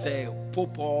he's a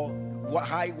pope or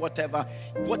high, whatever.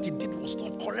 What he did was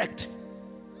not correct.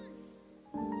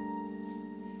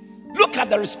 Look at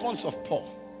the response of Paul.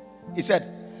 He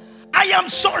said, I am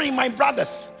sorry, my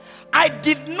brothers. I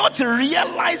did not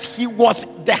realize he was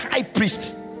the high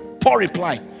priest. Paul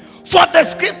replied, for the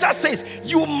scripture says,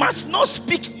 you must not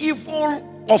speak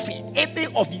evil of any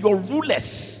of your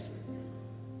rulers.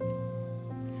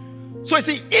 So you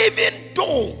see, even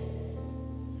though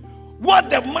what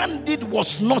the man did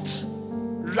was not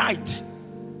right,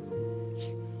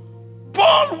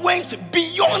 Paul went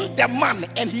beyond the man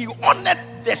and he honored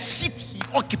the seat he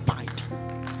occupied.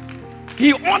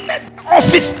 He honored the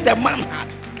office the man had.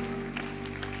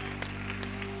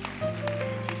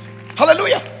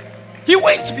 Hallelujah. He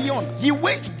went beyond. He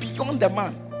went beyond the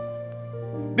man.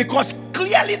 Because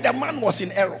clearly the man was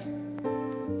in error.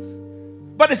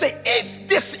 But they say, if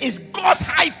this is God's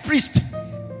high priest,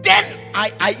 then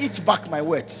I eat back my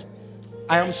words.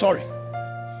 I am sorry.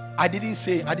 I didn't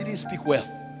speak well.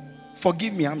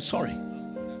 Forgive me, I'm sorry.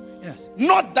 Yes.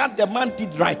 Not that the man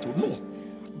did right, no.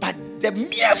 But the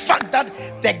mere fact that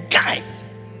the guy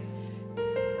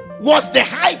was the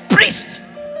high priest,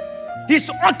 he's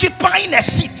occupying a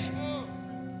seat.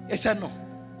 He said, no,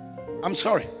 I'm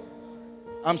sorry.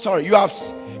 I'm sorry. You have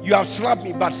slapped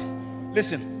me, but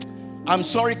listen, I'm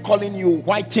sorry calling you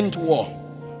whitened wall.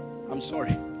 I'm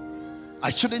sorry. I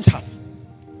shouldn't have.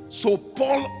 So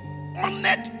Paul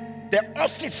honored the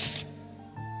office.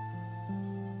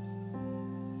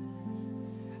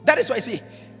 That is why I say,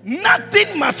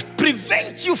 nothing must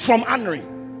prevent you from honoring.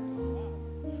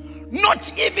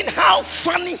 Not even how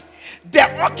funny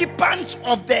the occupant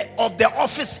of the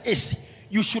office is.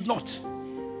 You should not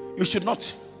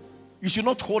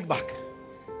hold back.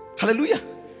 Hallelujah.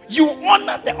 You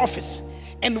honor the office.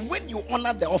 And when you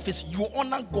honor the office, you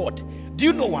honor God. Do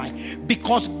you know why?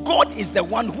 Because God is the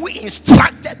one who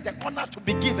instructed the honor to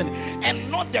be given,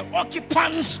 and not the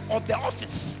occupants of the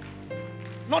office.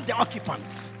 Not the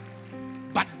occupants,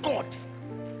 but God.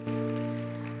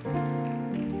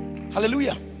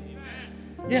 Hallelujah.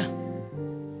 Yeah.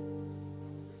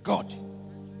 God.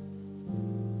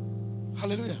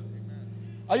 Hallelujah.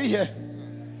 Are you here?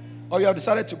 Or you have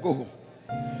decided to go home?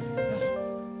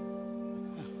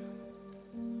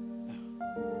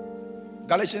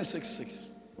 Galatians 6:6.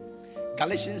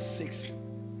 Galatians 6.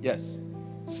 Yes.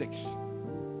 6.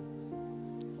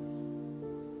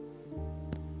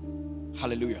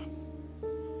 Hallelujah.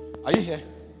 Are you here?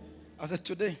 I said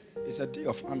today is a day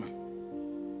of honor.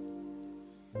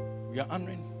 We are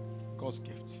honoring God's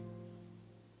gift.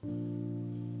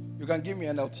 You can give me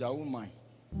an NLT, I won't mind.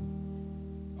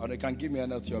 Or they can give me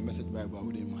an NLT or Message Bible, I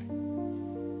wouldn't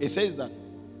mind. It says that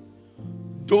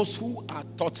those who are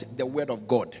taught the word of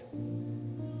God,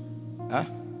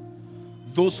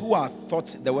 those who are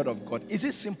taught the word of God. Is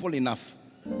it simple enough?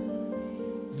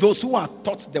 Those who are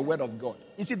taught the word of God.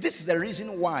 You see, this is the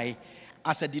reason why,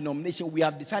 as a denomination, we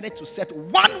have decided to set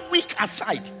 1 week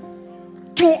aside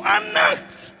to honor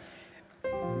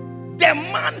the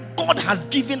man God has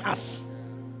given us.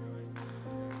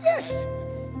 Yes.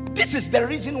 This is the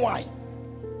reason why.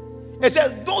 It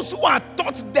says those who are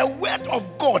taught the word of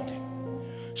God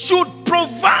should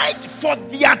provide for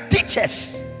their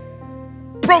teachers.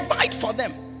 Provide for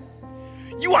them.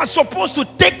 You are supposed to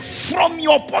take from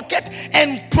your pocket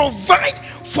and provide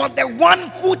for the one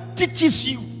who teaches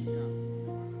you.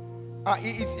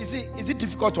 Is it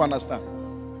difficult to understand?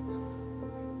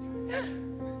 Yeah.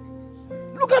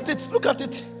 Look at it. Look at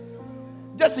it.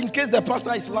 Just in case the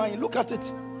pastor is lying, look at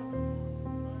it.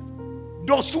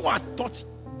 Those who are taught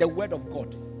the word of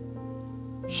God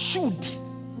should.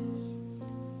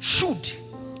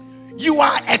 You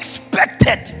are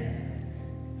expected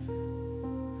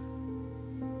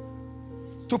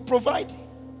to provide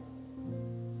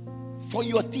for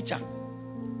your teacher.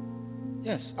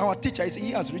 Yes, our teacher,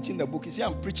 he has written the book. You see,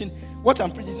 I'm preaching. What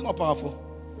I'm preaching is not powerful.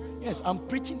 Yes, I'm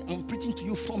preaching to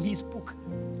you from his book.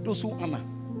 Those who honor.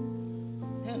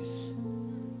 Yes.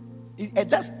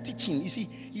 That's teaching. You see,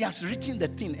 he has written the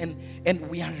thing, and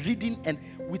we are reading, and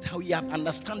with how we have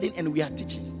understanding, and we are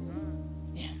teaching.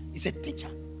 Yeah, he's a teacher.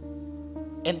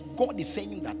 And God is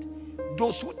saying that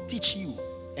those who teach you,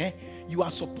 you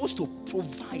are supposed to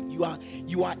provide.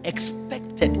 You are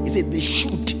expected. He said they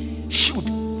should.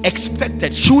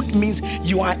 Expected. Should means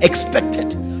you are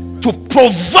expected to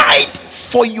provide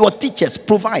for your teachers.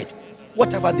 Provide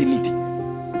whatever they need.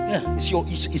 Yeah,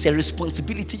 it's a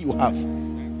responsibility you have.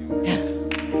 Yeah.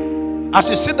 As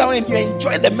you sit down and you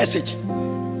enjoy the message,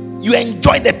 you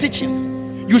enjoy the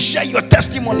teaching, you share your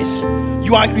testimonies,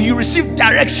 you receive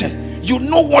direction, you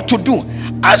know what to do.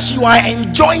 As you are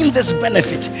enjoying this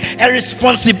benefit, a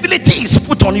responsibility is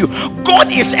put on you.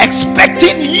 God is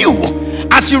expecting you,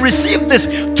 as you receive this,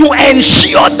 to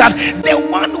ensure that the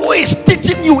one who is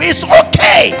teaching you is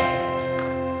okay.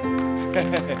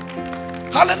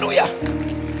 Hallelujah.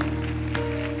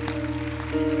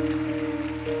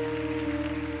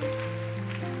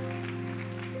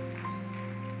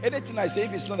 Anything I say,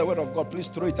 if it's not the word of God, please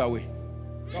throw it away.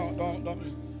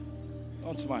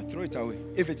 Don't smile. Throw it away.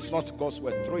 If it's not God's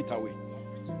word, throw it away.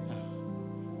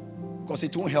 Because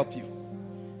it won't help you.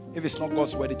 If it's not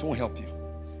God's word, it won't help you.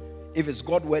 If it's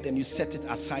God's word and you set it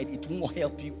aside, it won't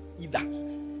help you either.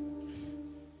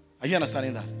 Are you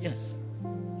understanding that? Yes.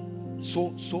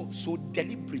 So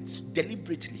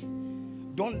deliberately.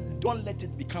 Don't let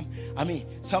it become. I mean,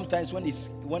 sometimes when it's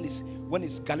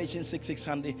Galatians 6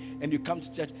 Sunday and you come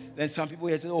to church, then some people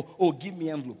here say, "Oh, give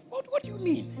me envelope." What do you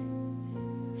mean?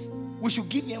 We should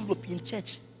give you envelope in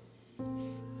church.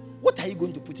 What are you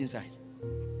going to put inside?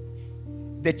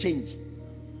 The change.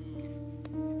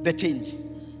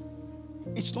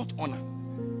 It's not honor.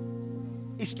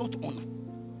 It's not honor.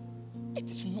 It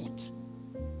is not.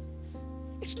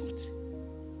 It's not.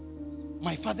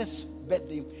 My father's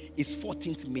birthday is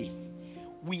 14th May.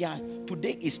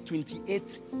 Today is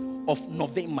 28th of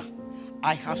November.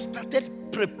 I have started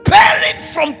preparing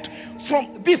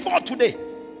from before today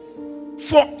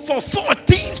for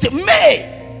 14th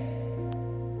May.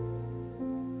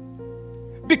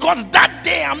 Because that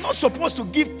day I'm not supposed to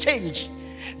give change.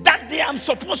 That day I'm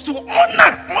supposed to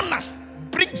honor.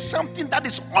 Bring something that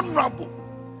is honorable.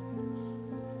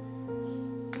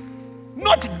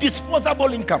 Not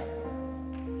disposable income.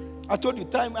 I told you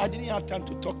I didn't have time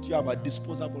to talk to you about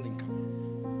disposable income.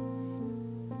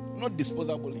 Not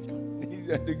disposable income.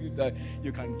 That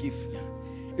you can give. Yeah.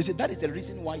 You see, that is the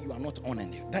reason why you are not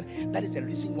honored. That is the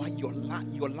reason why your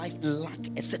life lack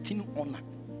a certain honor.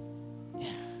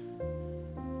 Yeah.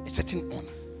 A certain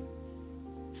honor.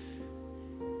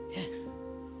 Yeah.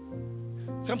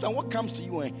 Sometimes what comes to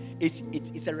you, it's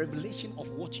a revelation of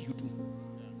what you do.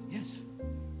 Yes.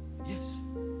 Yes.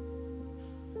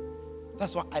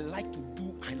 That's what I like to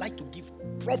do. I like to give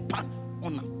proper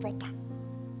honor. Proper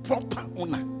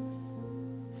honor.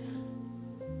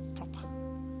 Proper.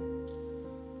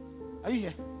 Are you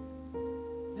here?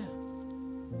 Yeah.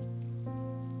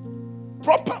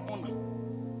 Proper honor.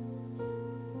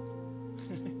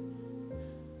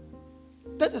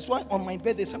 That is why on my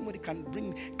birthday somebody can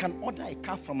order a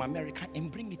car from America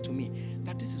and bring it to me.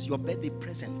 That this is your birthday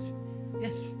present.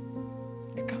 Yes.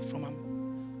 A car from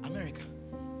America.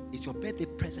 It's your birthday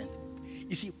present.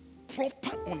 You see,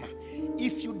 proper honor.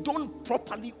 If you don't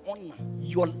properly honor,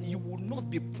 you will not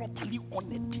be properly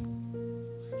honored.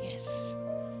 Yes.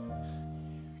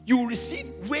 You will receive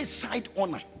wayside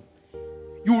honor.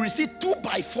 You will receive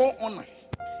 2x4 honor.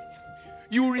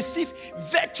 You will receive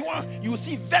virtual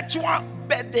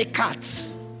birthday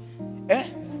cards.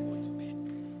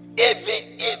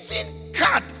 Even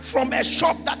card from a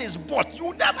shop that is bought, you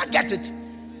will never get it.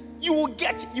 You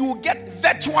will get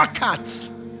virtual cards.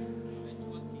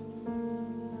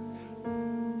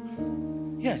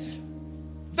 Yes.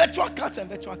 Virtual cards and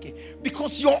virtual cake.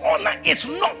 Because your honor is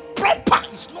not proper.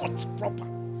 It's not proper.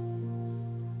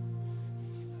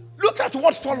 Look at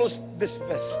what follows this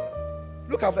verse.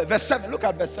 Look at verse 7. Look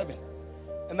at verse 7.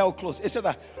 And now we'll close. It says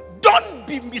that don't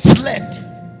be misled.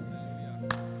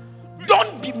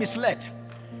 Don't be misled.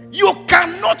 You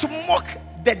cannot mock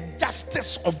the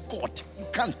justice of God. You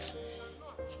can't.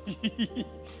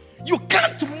 You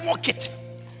can't mock it.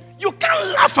 You can't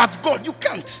laugh at God. You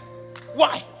can't.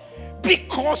 Why?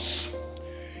 Because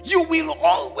you will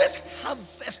always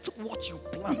harvest what you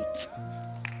plant.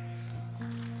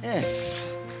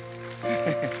 Yes.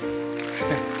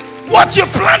 What you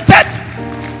planted,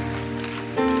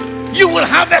 you will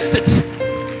harvest it.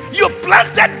 You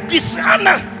planted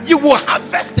dishonor, you will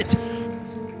harvest it.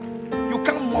 You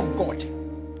can't mock God.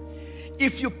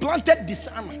 If you planted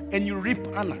dishonor and you reap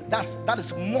honor, that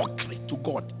is mockery to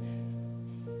God.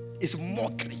 It's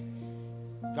mockery.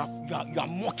 You are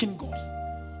mocking God,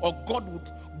 or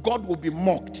God will be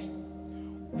mocked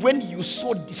when you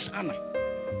sow dishonor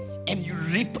and you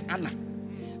reap honor.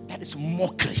 That is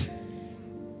mockery.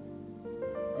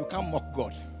 You can't mock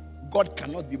God. God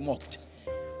cannot be mocked.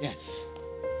 Yes.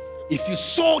 If you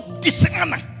sow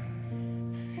dishonor,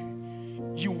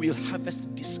 you will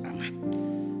harvest dishonor.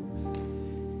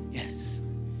 Yes.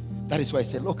 That is why I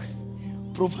say, look,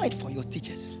 provide for your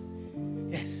teachers.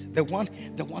 Yes. The one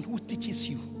who teaches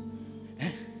you.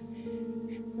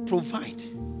 Provide.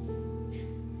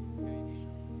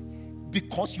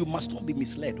 Because you must not be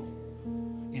misled.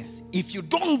 Yes. If you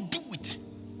don't do it,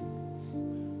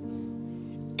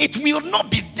 it will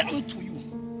not be done to you.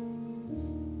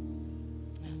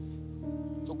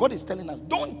 Yes. So God is telling us,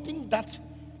 don't think that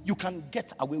you can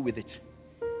get away with it.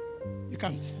 You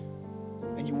can't.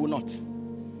 And you will not.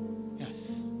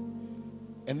 Yes.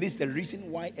 And this is the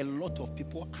reason why a lot of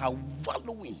people are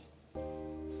wallowing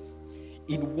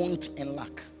in want and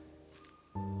lack.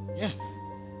 Yeah.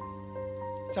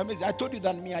 So I told you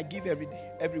that I give every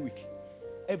day, every week,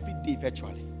 every day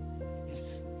virtually.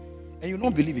 Yes. And you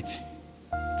don't believe it.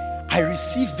 I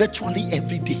receive virtually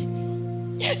every day.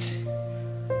 Yes.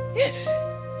 Yes.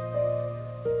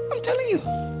 I'm telling you.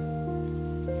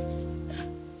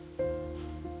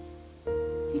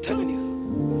 I'm telling you.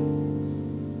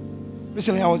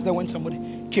 Recently I was there when somebody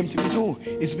came to me and said, oh,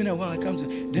 it's been a while.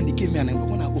 Then they gave me an envelope.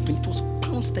 When I opened it, was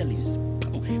pound sterling.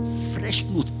 Fresh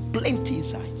note, plenty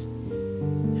inside.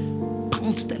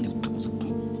 Pound sterling, pounds of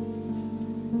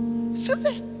pound. Sit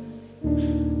there.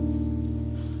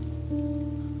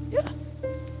 Yeah.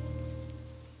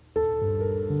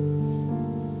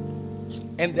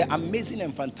 And the amazing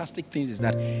and fantastic things is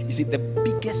that, you see, the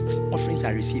biggest offerings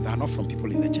I receive are not from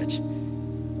people in the church.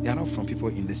 They are not from people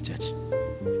in this church.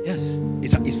 Yes,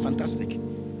 it's fantastic.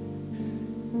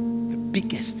 The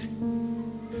biggest.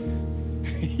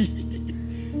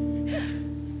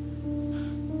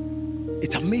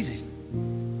 It's amazing.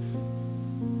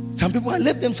 Some people, I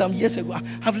left them some years ago.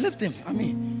 I've left them. I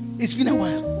mean, it's been a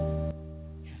while.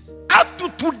 Yes. Up to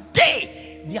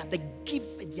today, they are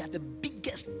the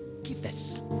biggest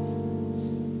givers.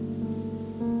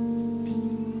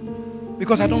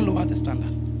 Because I don't lower the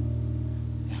standard.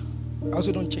 Yeah. I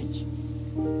also don't change.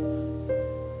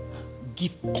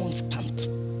 give constant,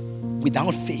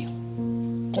 without fail,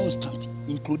 constant,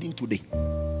 including today.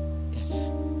 Yes.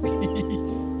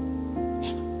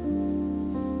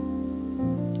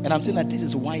 And I'm saying that this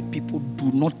is why people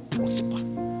do not prosper.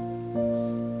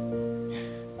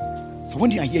 So when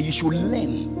you are here, you should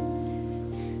learn.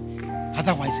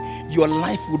 Otherwise, your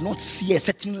life will not see a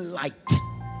certain light.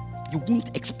 You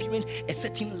won't experience a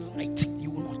certain light.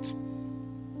 You will not.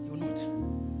 You will not.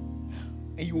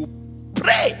 And you will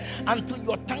pray until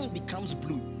your tongue becomes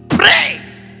blue. Pray.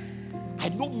 I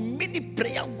know many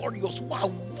prayer warriors who are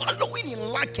wallowing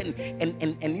in lack and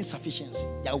insufficiency.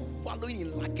 They are wallowing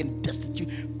in lack and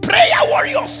destitute. Prayer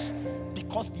warriors.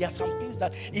 Because there are some things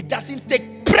that it doesn't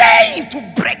take praying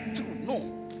to break through. No,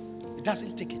 it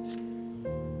doesn't take it.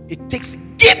 It takes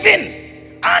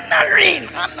giving, honoring.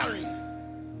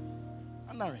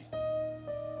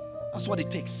 That's what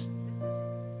it takes.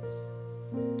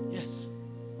 Yes.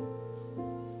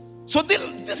 So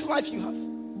this life you have,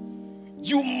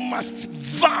 you must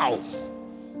vow,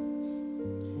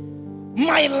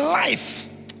 my life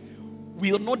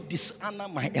will not dishonor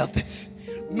my elders.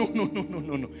 No.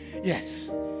 Yes.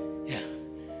 Yeah.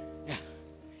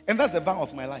 And that's the vow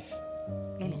of my life.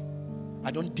 No.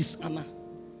 I don't dishonor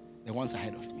the ones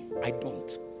ahead of me. I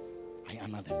don't. I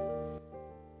honor them.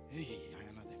 I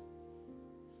honor them.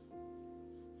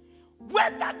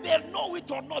 Whether they know it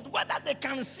or not, whether they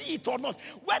can see it or not,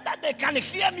 whether they can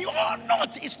hear me or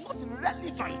not, is not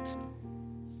relevant.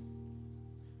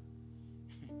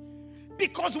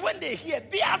 Because when they hear,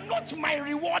 they are not my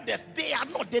rewarders. They are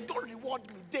not. They don't reward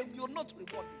me. They will not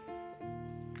reward me.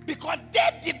 Because they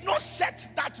did not set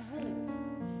that rule.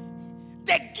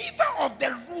 The giver of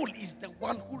the rule is the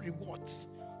one who rewards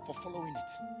for following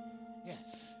it.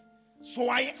 Yes. So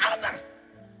I honor.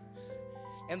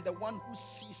 And the one who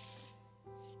sees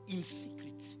in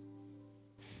secret.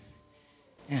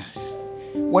 Yes.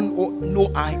 When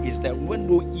no eye is there, when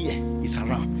no ear is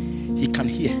around, he can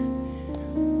hear.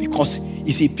 Because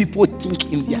you see, people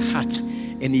think in their heart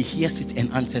and he hears it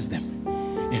and answers them.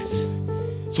 Yes.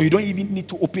 So you don't even need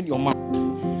to open your mouth.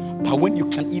 But when you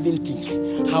can even think,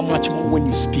 how much more when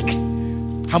you speak?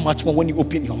 How much more when you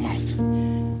open your mouth?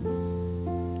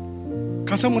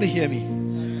 Can somebody hear me?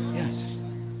 Yes.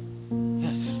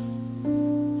 Yes.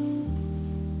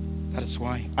 That is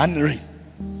why honoring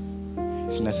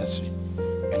is necessary.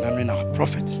 And honoring our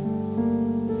prophet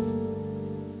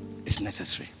is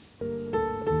necessary.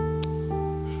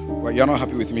 Well, you're not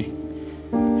happy with me.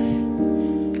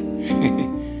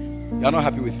 You're not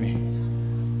happy with me.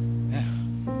 Yeah.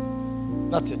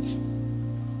 That's it.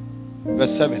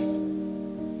 Verse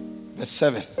 7. Verse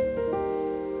 7.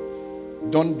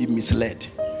 Don't be misled.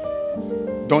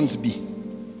 Don't be.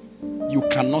 You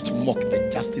cannot mock the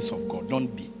justice of God.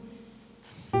 Don't be.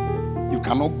 You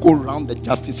cannot go around the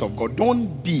justice of God.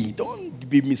 Don't be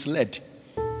misled.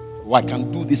 Oh, I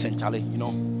can do this and challenge,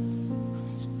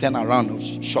 turn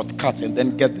around, shortcut, and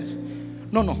then get this.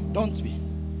 No, don't be.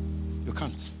 You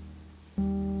can't.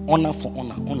 Honor for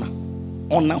honor.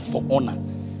 Honor for honor.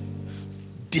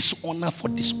 Dishonor for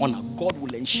dishonor. God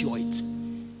will ensure it.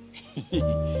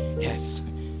 Yes.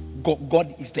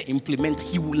 God is the implementer.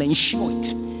 He will ensure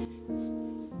it.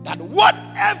 That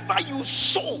whatever you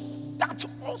sow, that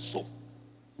also,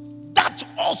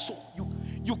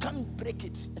 you can't break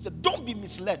it. I said, don't be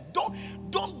misled.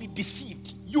 Don't be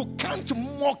deceived. You can't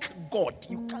mock God.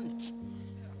 You can't.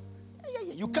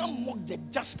 Yeah. You can't mock the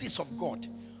justice of God.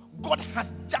 God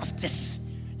has justice.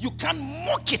 You can't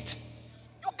mock it.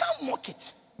 You can't mock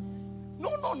it. No.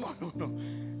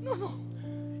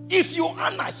 If you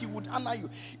honor, he would honor you.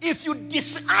 If you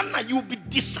dishonor, you'll be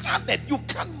dishonored. You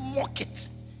can't mock it.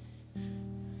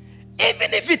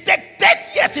 Even if it takes 10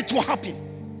 years, it will happen.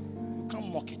 You can't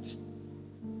mock it.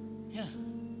 Yeah.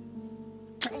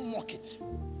 Can't mock it.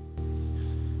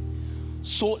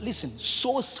 So listen,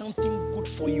 sow something good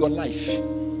for your life.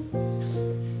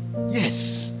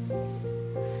 Yes.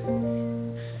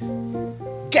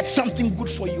 Get something good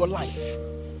for your life.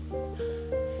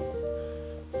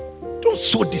 Don't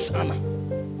sow dishonor.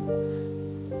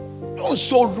 Don't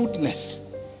sow rudeness.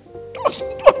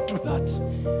 Don't do that.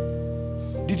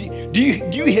 Do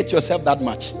you hate yourself that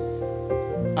much?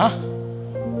 Huh?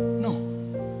 No.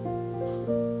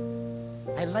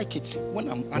 I like it. When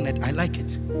I'm honored, I like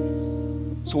it.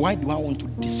 So why do I want to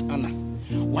dishonor?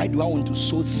 Why do I want to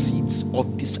sow seeds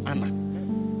of dishonor?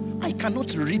 I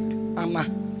cannot reap honor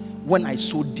when I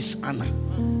sow dishonor.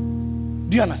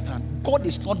 Do you understand? God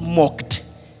is not mocked.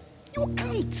 You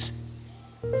can't.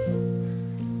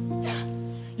 Yeah.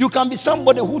 You can be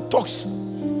somebody who talks,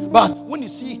 but when you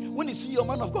see your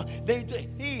man of God, they say,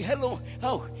 hey, hello,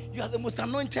 how? you are the most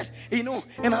anointed, you know,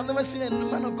 and I've never seen a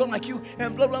man of God like you,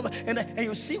 and blah, blah, blah. And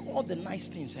you see all the nice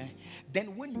things.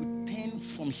 Then when you turn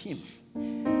from him,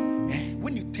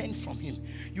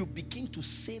 you begin to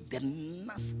say the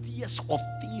nastiest of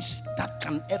things that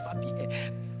can ever be heard.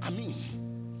 I mean,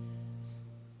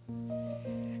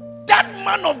 that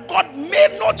man of God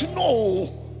may not know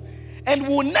and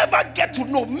will never get to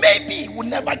know. Maybe will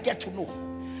never get to know.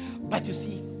 But you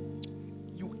see,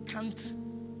 you can't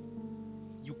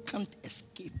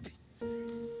escape.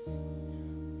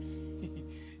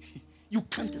 You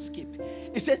can't escape.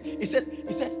 He said,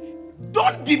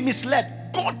 don't be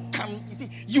misled. God can, you see,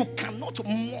 you cannot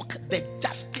mock the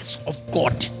justice of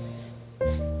God.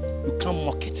 You can't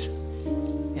mock it.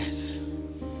 Yes,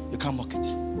 you can't mock it.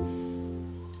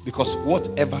 Because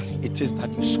whatever it is that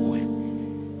you sow,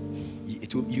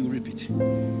 you reap it.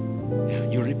 Yeah,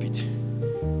 you reap it.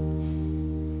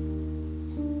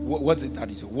 What's it that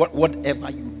you say?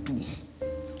 Whatever you do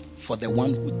for the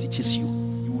one who teaches you,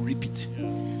 you reap it.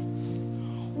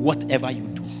 Whatever you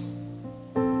do,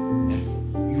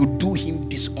 you do him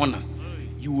dishonor,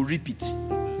 you will reap it.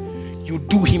 You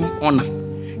do him honor,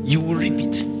 you will reap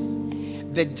it.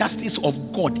 The justice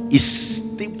of God is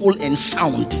stable and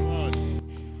sound.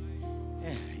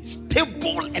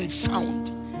 Stable and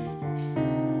sound.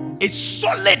 It's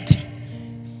solid.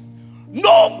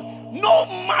 No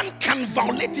man can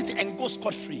violate it and go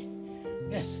scot-free.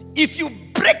 Yes. If you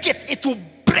break it, it will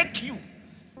break you.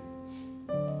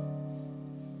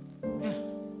 Yeah.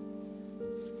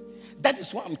 That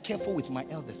is why I'm careful with my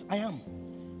elders. I am.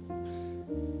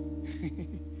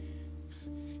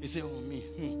 You say, oh, me.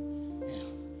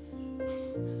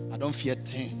 Yeah. I don't fear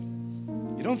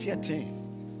thing. You don't fear thing.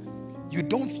 You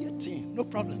don't fear thing. No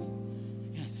problem.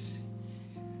 Yes.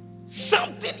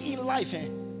 Something in life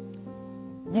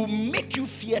will make you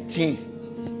fear thing.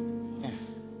 Yeah.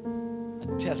 I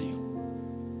tell you.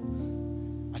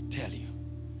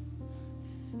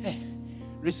 Hey,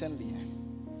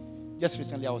 just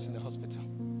recently I was in the hospital.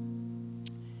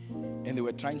 And they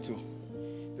were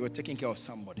taking care of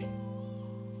somebody.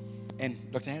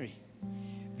 And Dr. Henry,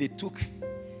 they took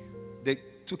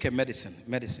a medicine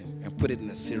and put it in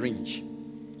a syringe.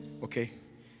 Okay?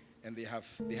 And they have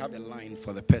a line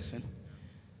for the person.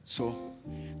 So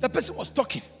the person was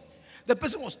talking. And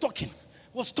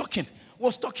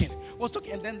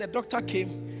then the doctor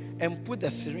came and put the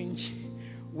syringe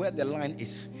where the line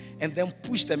is and then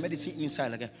pushed the medicine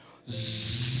inside like a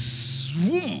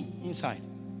zoom inside.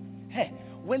 Hey,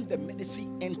 when the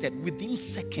medicine entered within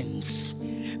seconds,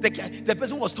 the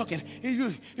person was talking.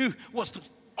 He was talking.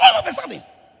 All of a sudden,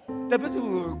 the person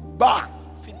will bang.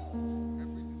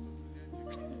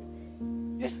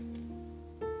 Yeah.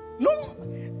 No,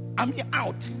 I mean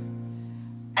out.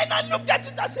 And I looked at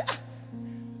it and said,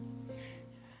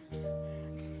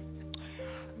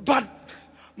 but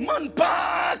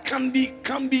manpower can be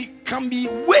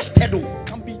wasted,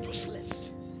 can be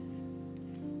useless.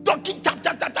 Talking tap,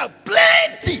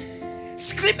 plenty,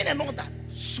 screaming and all that.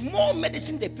 Small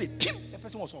medicine they pay, the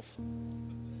person was off.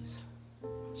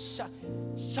 Shut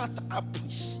up.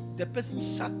 The person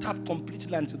shut up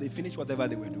completely until they finished whatever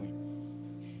they were doing.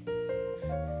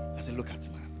 I said, look at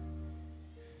man.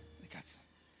 Look at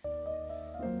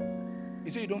him. He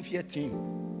said, you don't fear thing.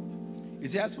 He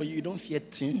said, as for you don't fear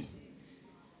thing.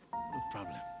 No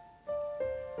problem.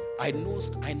 I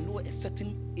know a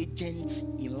certain agent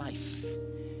in life.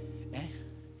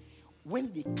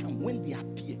 When they come, when they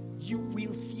appear, you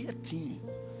will fear thing.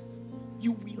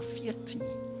 You will fear thing.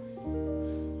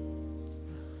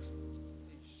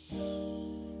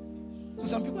 So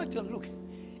some people I tell, look,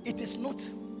 it is not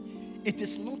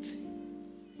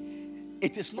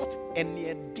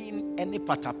any din, any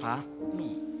patapa. No.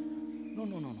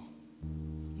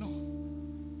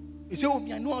 You say, oh,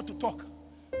 me, I know how to talk.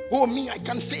 Oh, me, I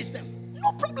can face them.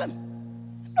 No problem.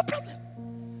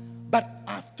 But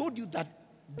I've told you that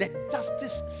the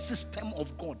justice system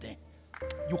of God,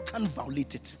 you can't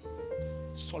violate it.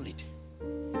 Solid.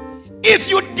 If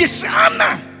you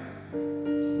dishonor,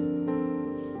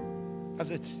 that's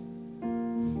it.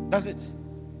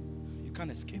 You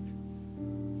can't escape.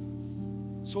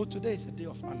 So today is a day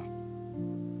of honor.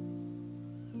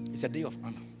 It's a day of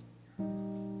honor.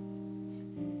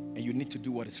 And you need to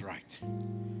do what is right.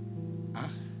 Huh?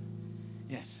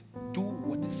 Yes. Do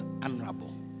what is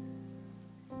honorable.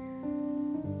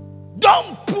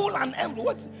 Don't pull an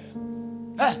envelope.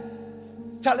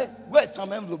 Charlie, where's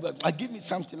some envelope? Give me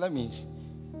something. Let me.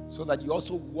 So that you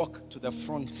also walk to the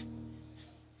front.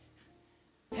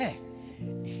 Hey,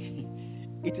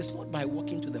 it is not by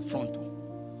walking to the front.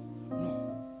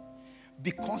 No.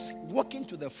 Because walking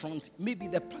to the front, maybe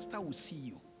the pastor will see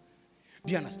you.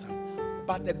 Do you understand?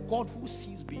 But the God who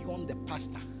sees beyond the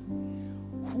pastor,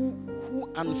 who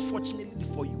unfortunately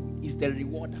for you is the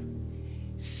rewarder,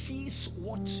 sees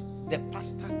what the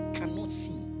pastor cannot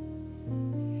see,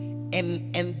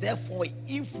 and therefore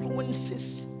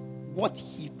influences what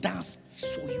he does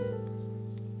for you.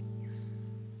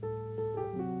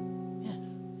 Yeah.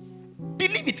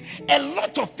 Believe it. A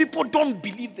lot of people don't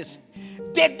believe this.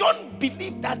 They don't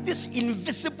believe that this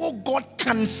invisible God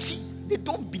can see. They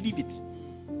don't believe it.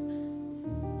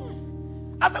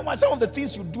 Otherwise, some of the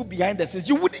things you do behind the scenes,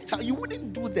 you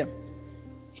wouldn't do them.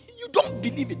 You don't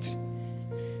believe it.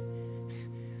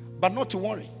 But not to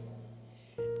worry.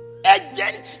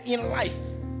 Agents in life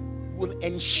will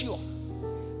ensure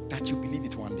that you believe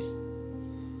it one day.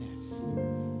 Yes.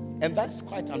 And that's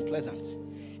quite unpleasant.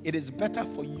 It is better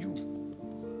for you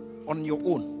on your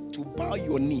own to bow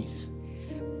your knees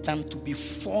than to be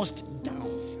forced down.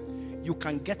 You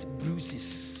can get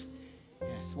bruises.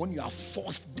 Yes, when you are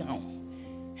forced down.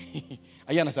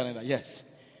 Are you understanding that? Yes.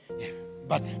 Yeah.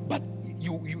 But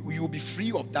you will be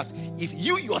free of that if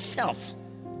you yourself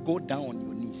go down on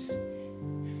your knees.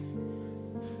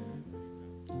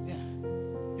 Yeah.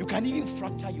 You can even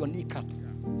fracture your kneecap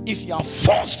if you are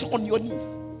forced on your knees.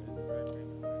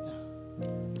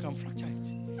 Yeah. You can fracture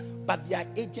it. But there are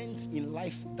agents in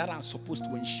life that are supposed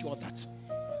to ensure that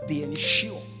they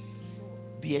ensure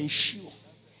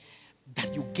that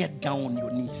you get down on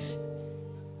your knees.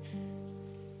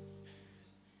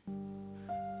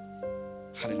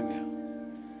 Hallelujah.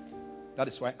 That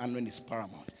is why honoring is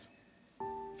paramount.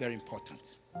 Very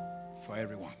important for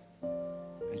everyone.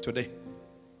 And today,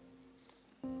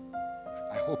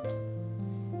 I hope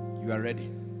you are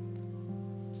ready.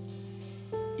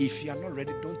 If you are not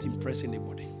ready, don't impress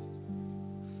anybody.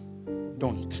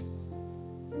 Don't.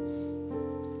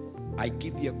 I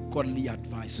give you a godly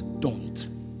advice. Don't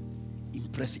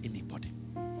impress anybody.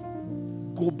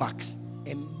 Go back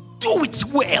and do it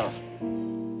well,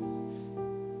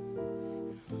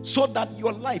 so that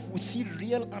your life will see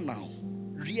real honor.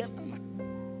 Real honor.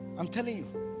 I'm telling you.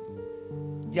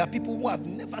 There are people who have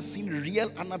never seen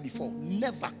real honor before.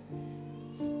 Never.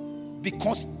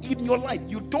 Because in your life,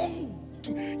 you don't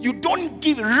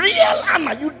give real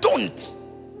honor. You don't.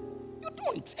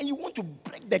 And you want to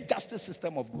break the justice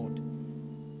system of God.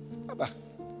 Baba,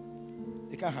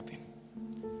 it can't happen.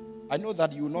 I know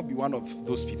that you will not be one of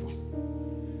those people.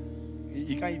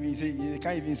 You can't even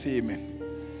say amen.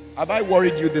 Have I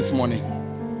worried you this morning?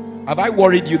 Have I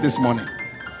worried you this morning?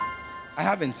 I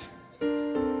haven't.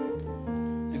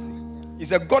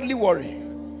 It's a godly worry.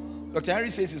 Dr. Henry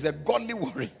says it's a godly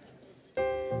worry.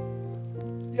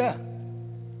 Yeah.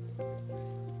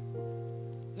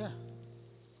 Yeah.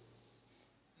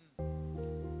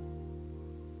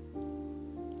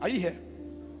 Are you here?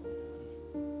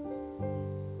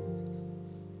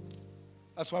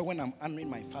 That's why when I'm honoring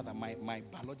my father, my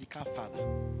biological father,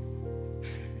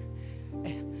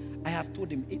 I have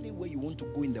told him, anywhere you want to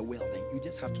go in the world, then you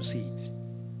just have to say it.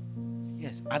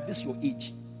 Yes, at this your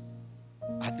age.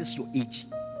 At this your age.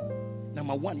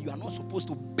 Number one, you are not supposed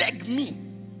to beg me.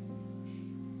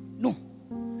 No.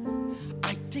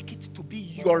 I take it to be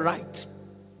your right.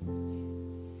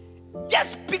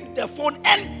 Just pick the phone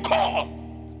and call.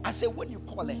 I say, when you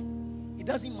call it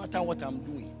doesn't matter what I'm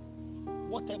doing.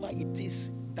 Whatever it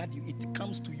is that it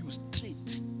comes to you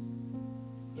straight.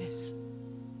 Yes.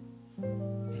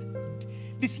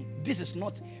 Listen, this is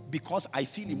not because I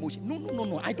feel emotion.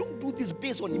 No. I don't do this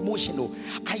based on emotion. No.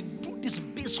 I do this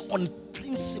based on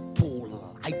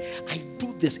principle. I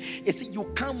do this. You see, you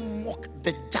can't mock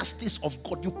the justice of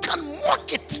God. You can't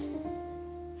mock it.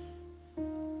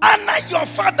 Honor your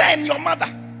father and your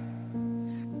mother,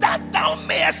 that thou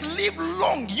mayest live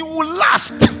long, you will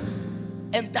last,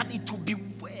 and that it will be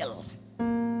well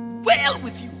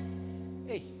with you.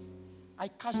 Hey, I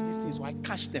catch these things, so I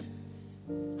catch them.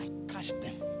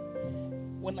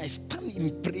 When I stand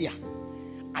in prayer,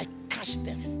 I catch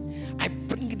them. I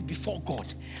bring it before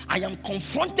God. I am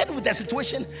confronted with the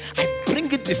situation. I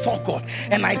bring it before God,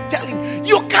 and I tell him,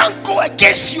 you can't go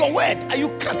against your word. You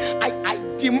can't. I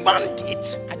demand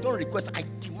it. I don't request. I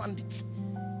demand it.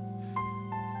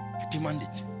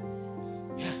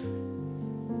 Yeah.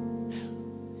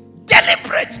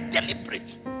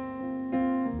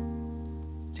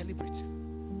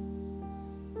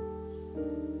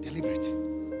 Deliberate.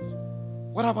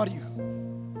 What about you?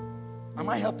 Am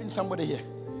I helping somebody here?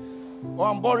 Or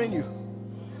I'm boring you?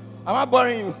 Am I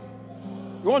boring you?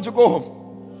 You want to go home?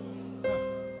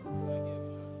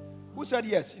 Who said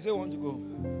yes? You said you want to go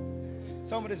home.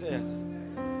 Somebody say yes.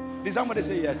 Did somebody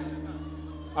say yes?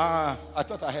 I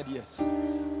thought I heard yes.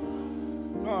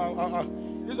 No,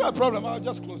 it's not a problem. I'll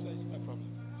just close it. It's not a problem.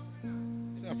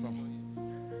 No problem.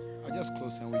 I'll just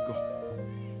close and we go.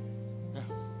 Yeah.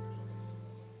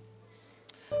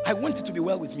 I want it to be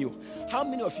well with me. How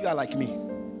many of you are like me?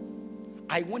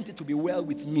 I want it to be well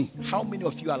with me. How many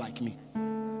of you are like me?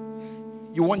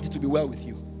 You want it to be well with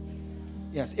you?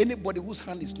 Yes. Anybody whose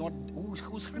hand is not,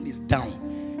 whose hand is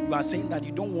down, you are saying that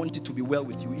you don't want it to be well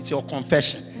with you. It's your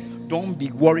confession. Don't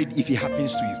be worried if it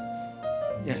happens to you.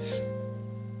 Yes.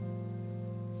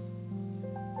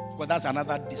 But that's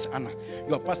another dishonor.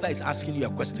 Your pastor is asking you a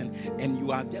question and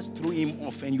you are just throwing him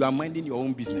off and you are minding your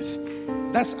own business.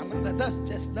 That's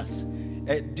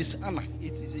dishonor.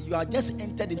 You are just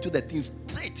entered into the thing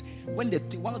straight. When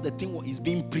one of the thing is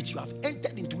being preached, you have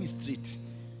entered into it straight.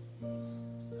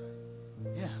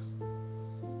 Yeah.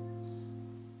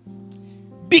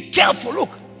 Be careful.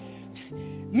 Look.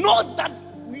 Know that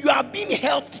you are being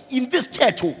helped in this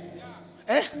church.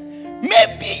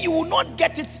 Maybe you will not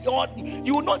get it, or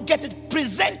you will not get it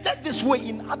presented this way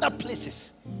in other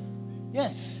places.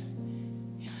 Yes.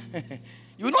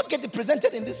 You will not get it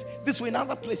presented in this way in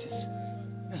other places.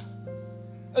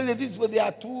 This way there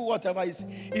are two, whatever is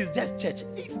just church.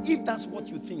 If that's what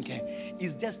you think,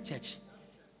 is just church,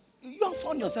 you have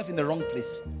found yourself in the wrong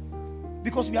place.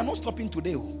 Because we are not stopping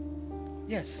today.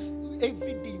 Yes.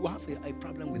 Every day you have a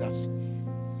problem with us.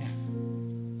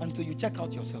 Yeah. Until you check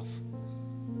out yourself.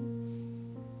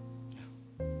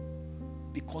 Yeah.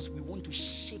 Because we want to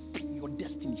shape your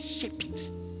destiny. Shape it.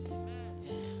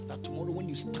 Yeah. That tomorrow when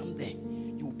you stand there,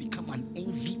 you will become an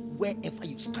envy wherever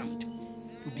you stand.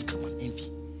 You become an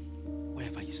envy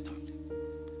wherever you stand.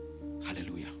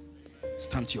 Hallelujah.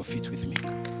 Stand to your feet with me.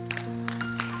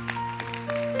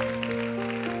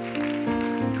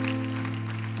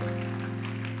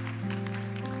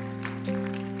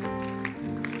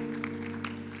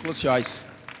 Close your eyes.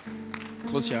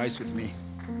 Close your eyes with me.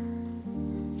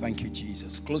 Thank you,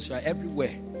 Jesus. Close your eyes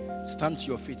everywhere. Stand to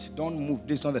your feet. Don't move.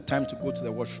 This is not the time to go to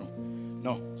the washroom.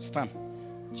 No, stand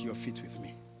to your feet with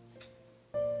me.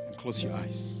 And close your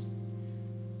eyes.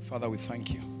 Father, we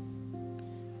thank you.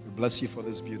 We bless you for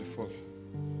this beautiful,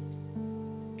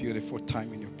 beautiful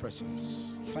time in your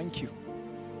presence. Thank you.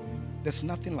 There's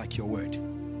nothing like your word.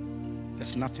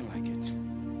 There's nothing like it.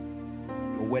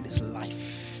 Your word is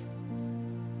life.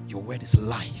 Your word is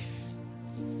life.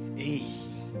 Hey.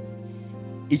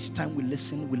 Each time we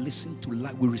listen to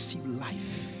life, we receive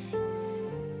life.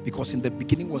 Because in the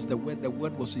beginning was the word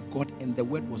was with God, and the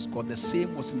word was God. The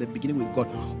same was in the beginning with God.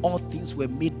 All things were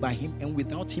made by him, and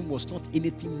without him was not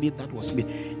anything made that was made.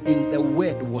 In the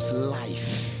word was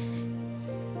life.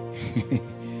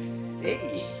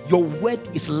 Hey, your word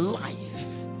is life.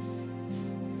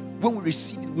 When we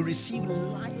receive it, we receive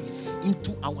life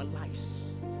into our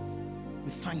lives.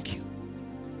 We thank you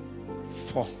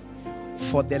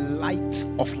for the light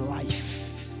of life.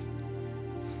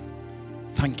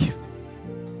 Thank you.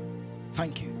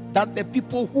 Thank you that the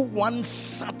people who once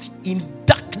sat in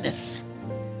darkness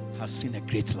have seen a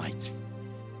great light.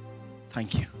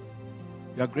 Thank you.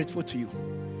 We are grateful to you.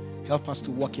 Help us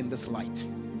to walk in this light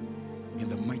in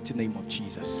the mighty name of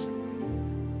Jesus.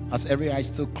 As every eye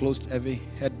still closed, every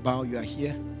head bowed, you are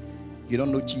here. You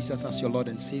don't know Jesus as your Lord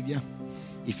and Savior.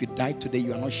 If you died today,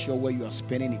 you are not sure where you are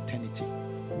spending eternity.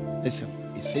 Listen,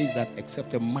 it says that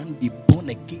except a man be born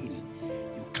again,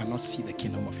 you cannot see the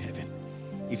kingdom of heaven.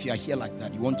 If you are here like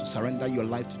that, you want to surrender your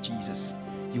life to Jesus,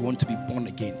 you want to be born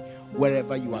again,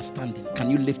 wherever you are standing, can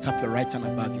you lift up your right hand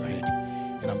above your head?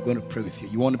 And I'm going to pray with you.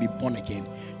 You want to be born again.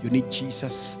 You need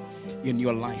Jesus in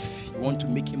your life. You want to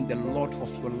make him the Lord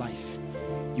of your life.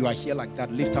 You are here like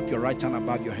that. Lift up your right hand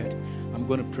above your head. I'm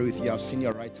going to pray with you. I've seen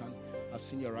your right hand. I've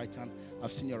seen your right hand.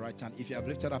 I've seen your right hand. If you have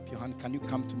lifted up your hand, can you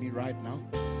come to me right now?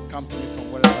 Come to me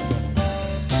from wherever you are.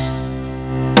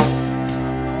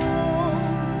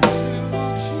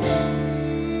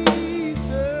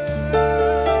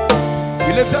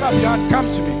 You lifted up your hand, come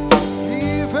to me.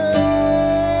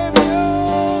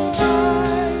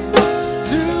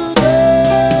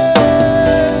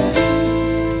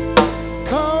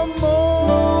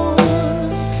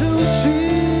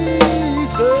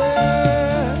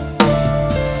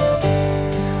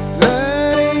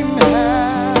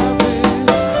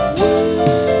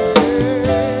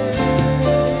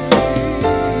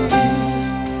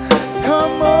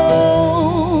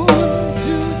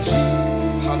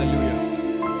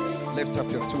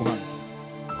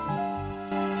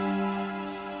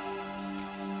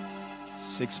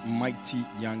 Mighty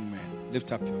young men,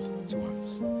 lift up your two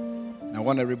hands. And I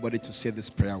want everybody to say this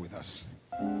prayer with us.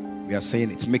 We are saying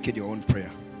it. Make it your own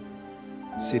prayer.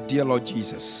 Say, dear Lord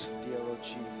Jesus. Dear Lord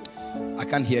Jesus. I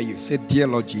can't hear you. Say, dear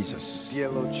Lord Jesus. Dear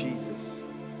Lord Jesus.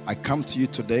 I come to you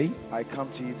today. I come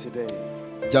to you today.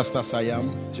 just as I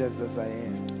am. just as I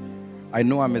am. I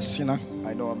know I'm a sinner.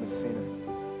 I know I'm a sinner.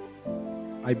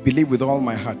 I believe with all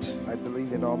my heart I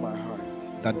believe in all my heart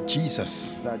that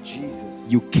Jesus, that Jesus,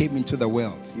 you came into the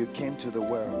world. you came to the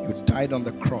world. You died on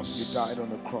the You cross. died on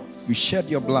the cross. You shed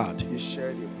your blood You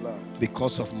shed your blood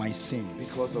because of my sins.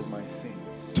 because of my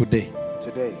sins. Today,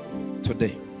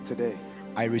 Today,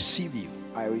 I receive you,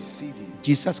 I receive you,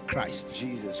 Jesus Christ,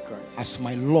 Jesus Christ, as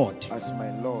my Lord, as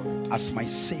my Lord, as my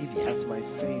Savior. as my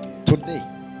Savior. Today,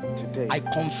 Today, I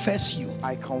confess you,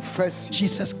 I confess you,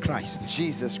 Jesus Christ,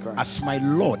 Jesus Christ, as my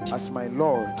Lord, as my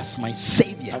Lord, as my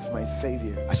Savior, as my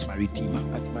Savior, as my Redeemer.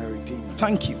 as my Redeemer.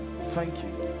 Thank you Thank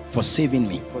you for saving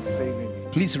me. for saving me.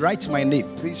 Please write my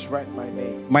name. Please write my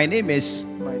name. My name is,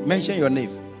 My name mention your name.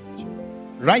 is-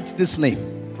 Write this name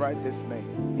Write this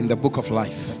name in the book of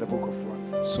life, in the book of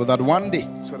life, so that one day,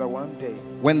 so that one day,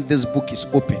 when this book is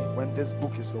open, when this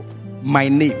book is open, my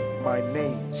name, my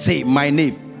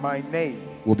name my name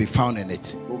will be found in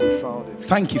it. will be found in it.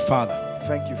 Thank you, Father,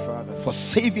 Thank you, Father, for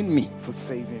saving me for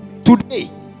saving me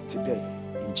today. today.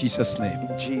 In Jesus' name,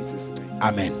 In Jesus' name.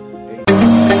 amen.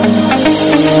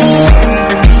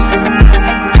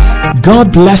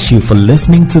 God bless you for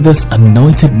listening to this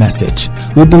anointed message.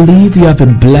 We believe you have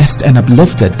been blessed and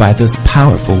uplifted by this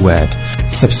powerful word.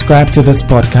 Subscribe to this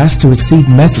podcast to receive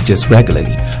messages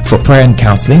regularly. For prayer and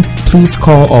counseling, please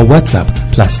call or WhatsApp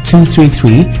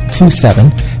 +233 27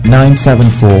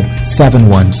 974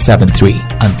 7173.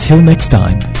 Until next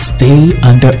time, stay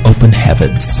under open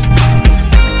heavens.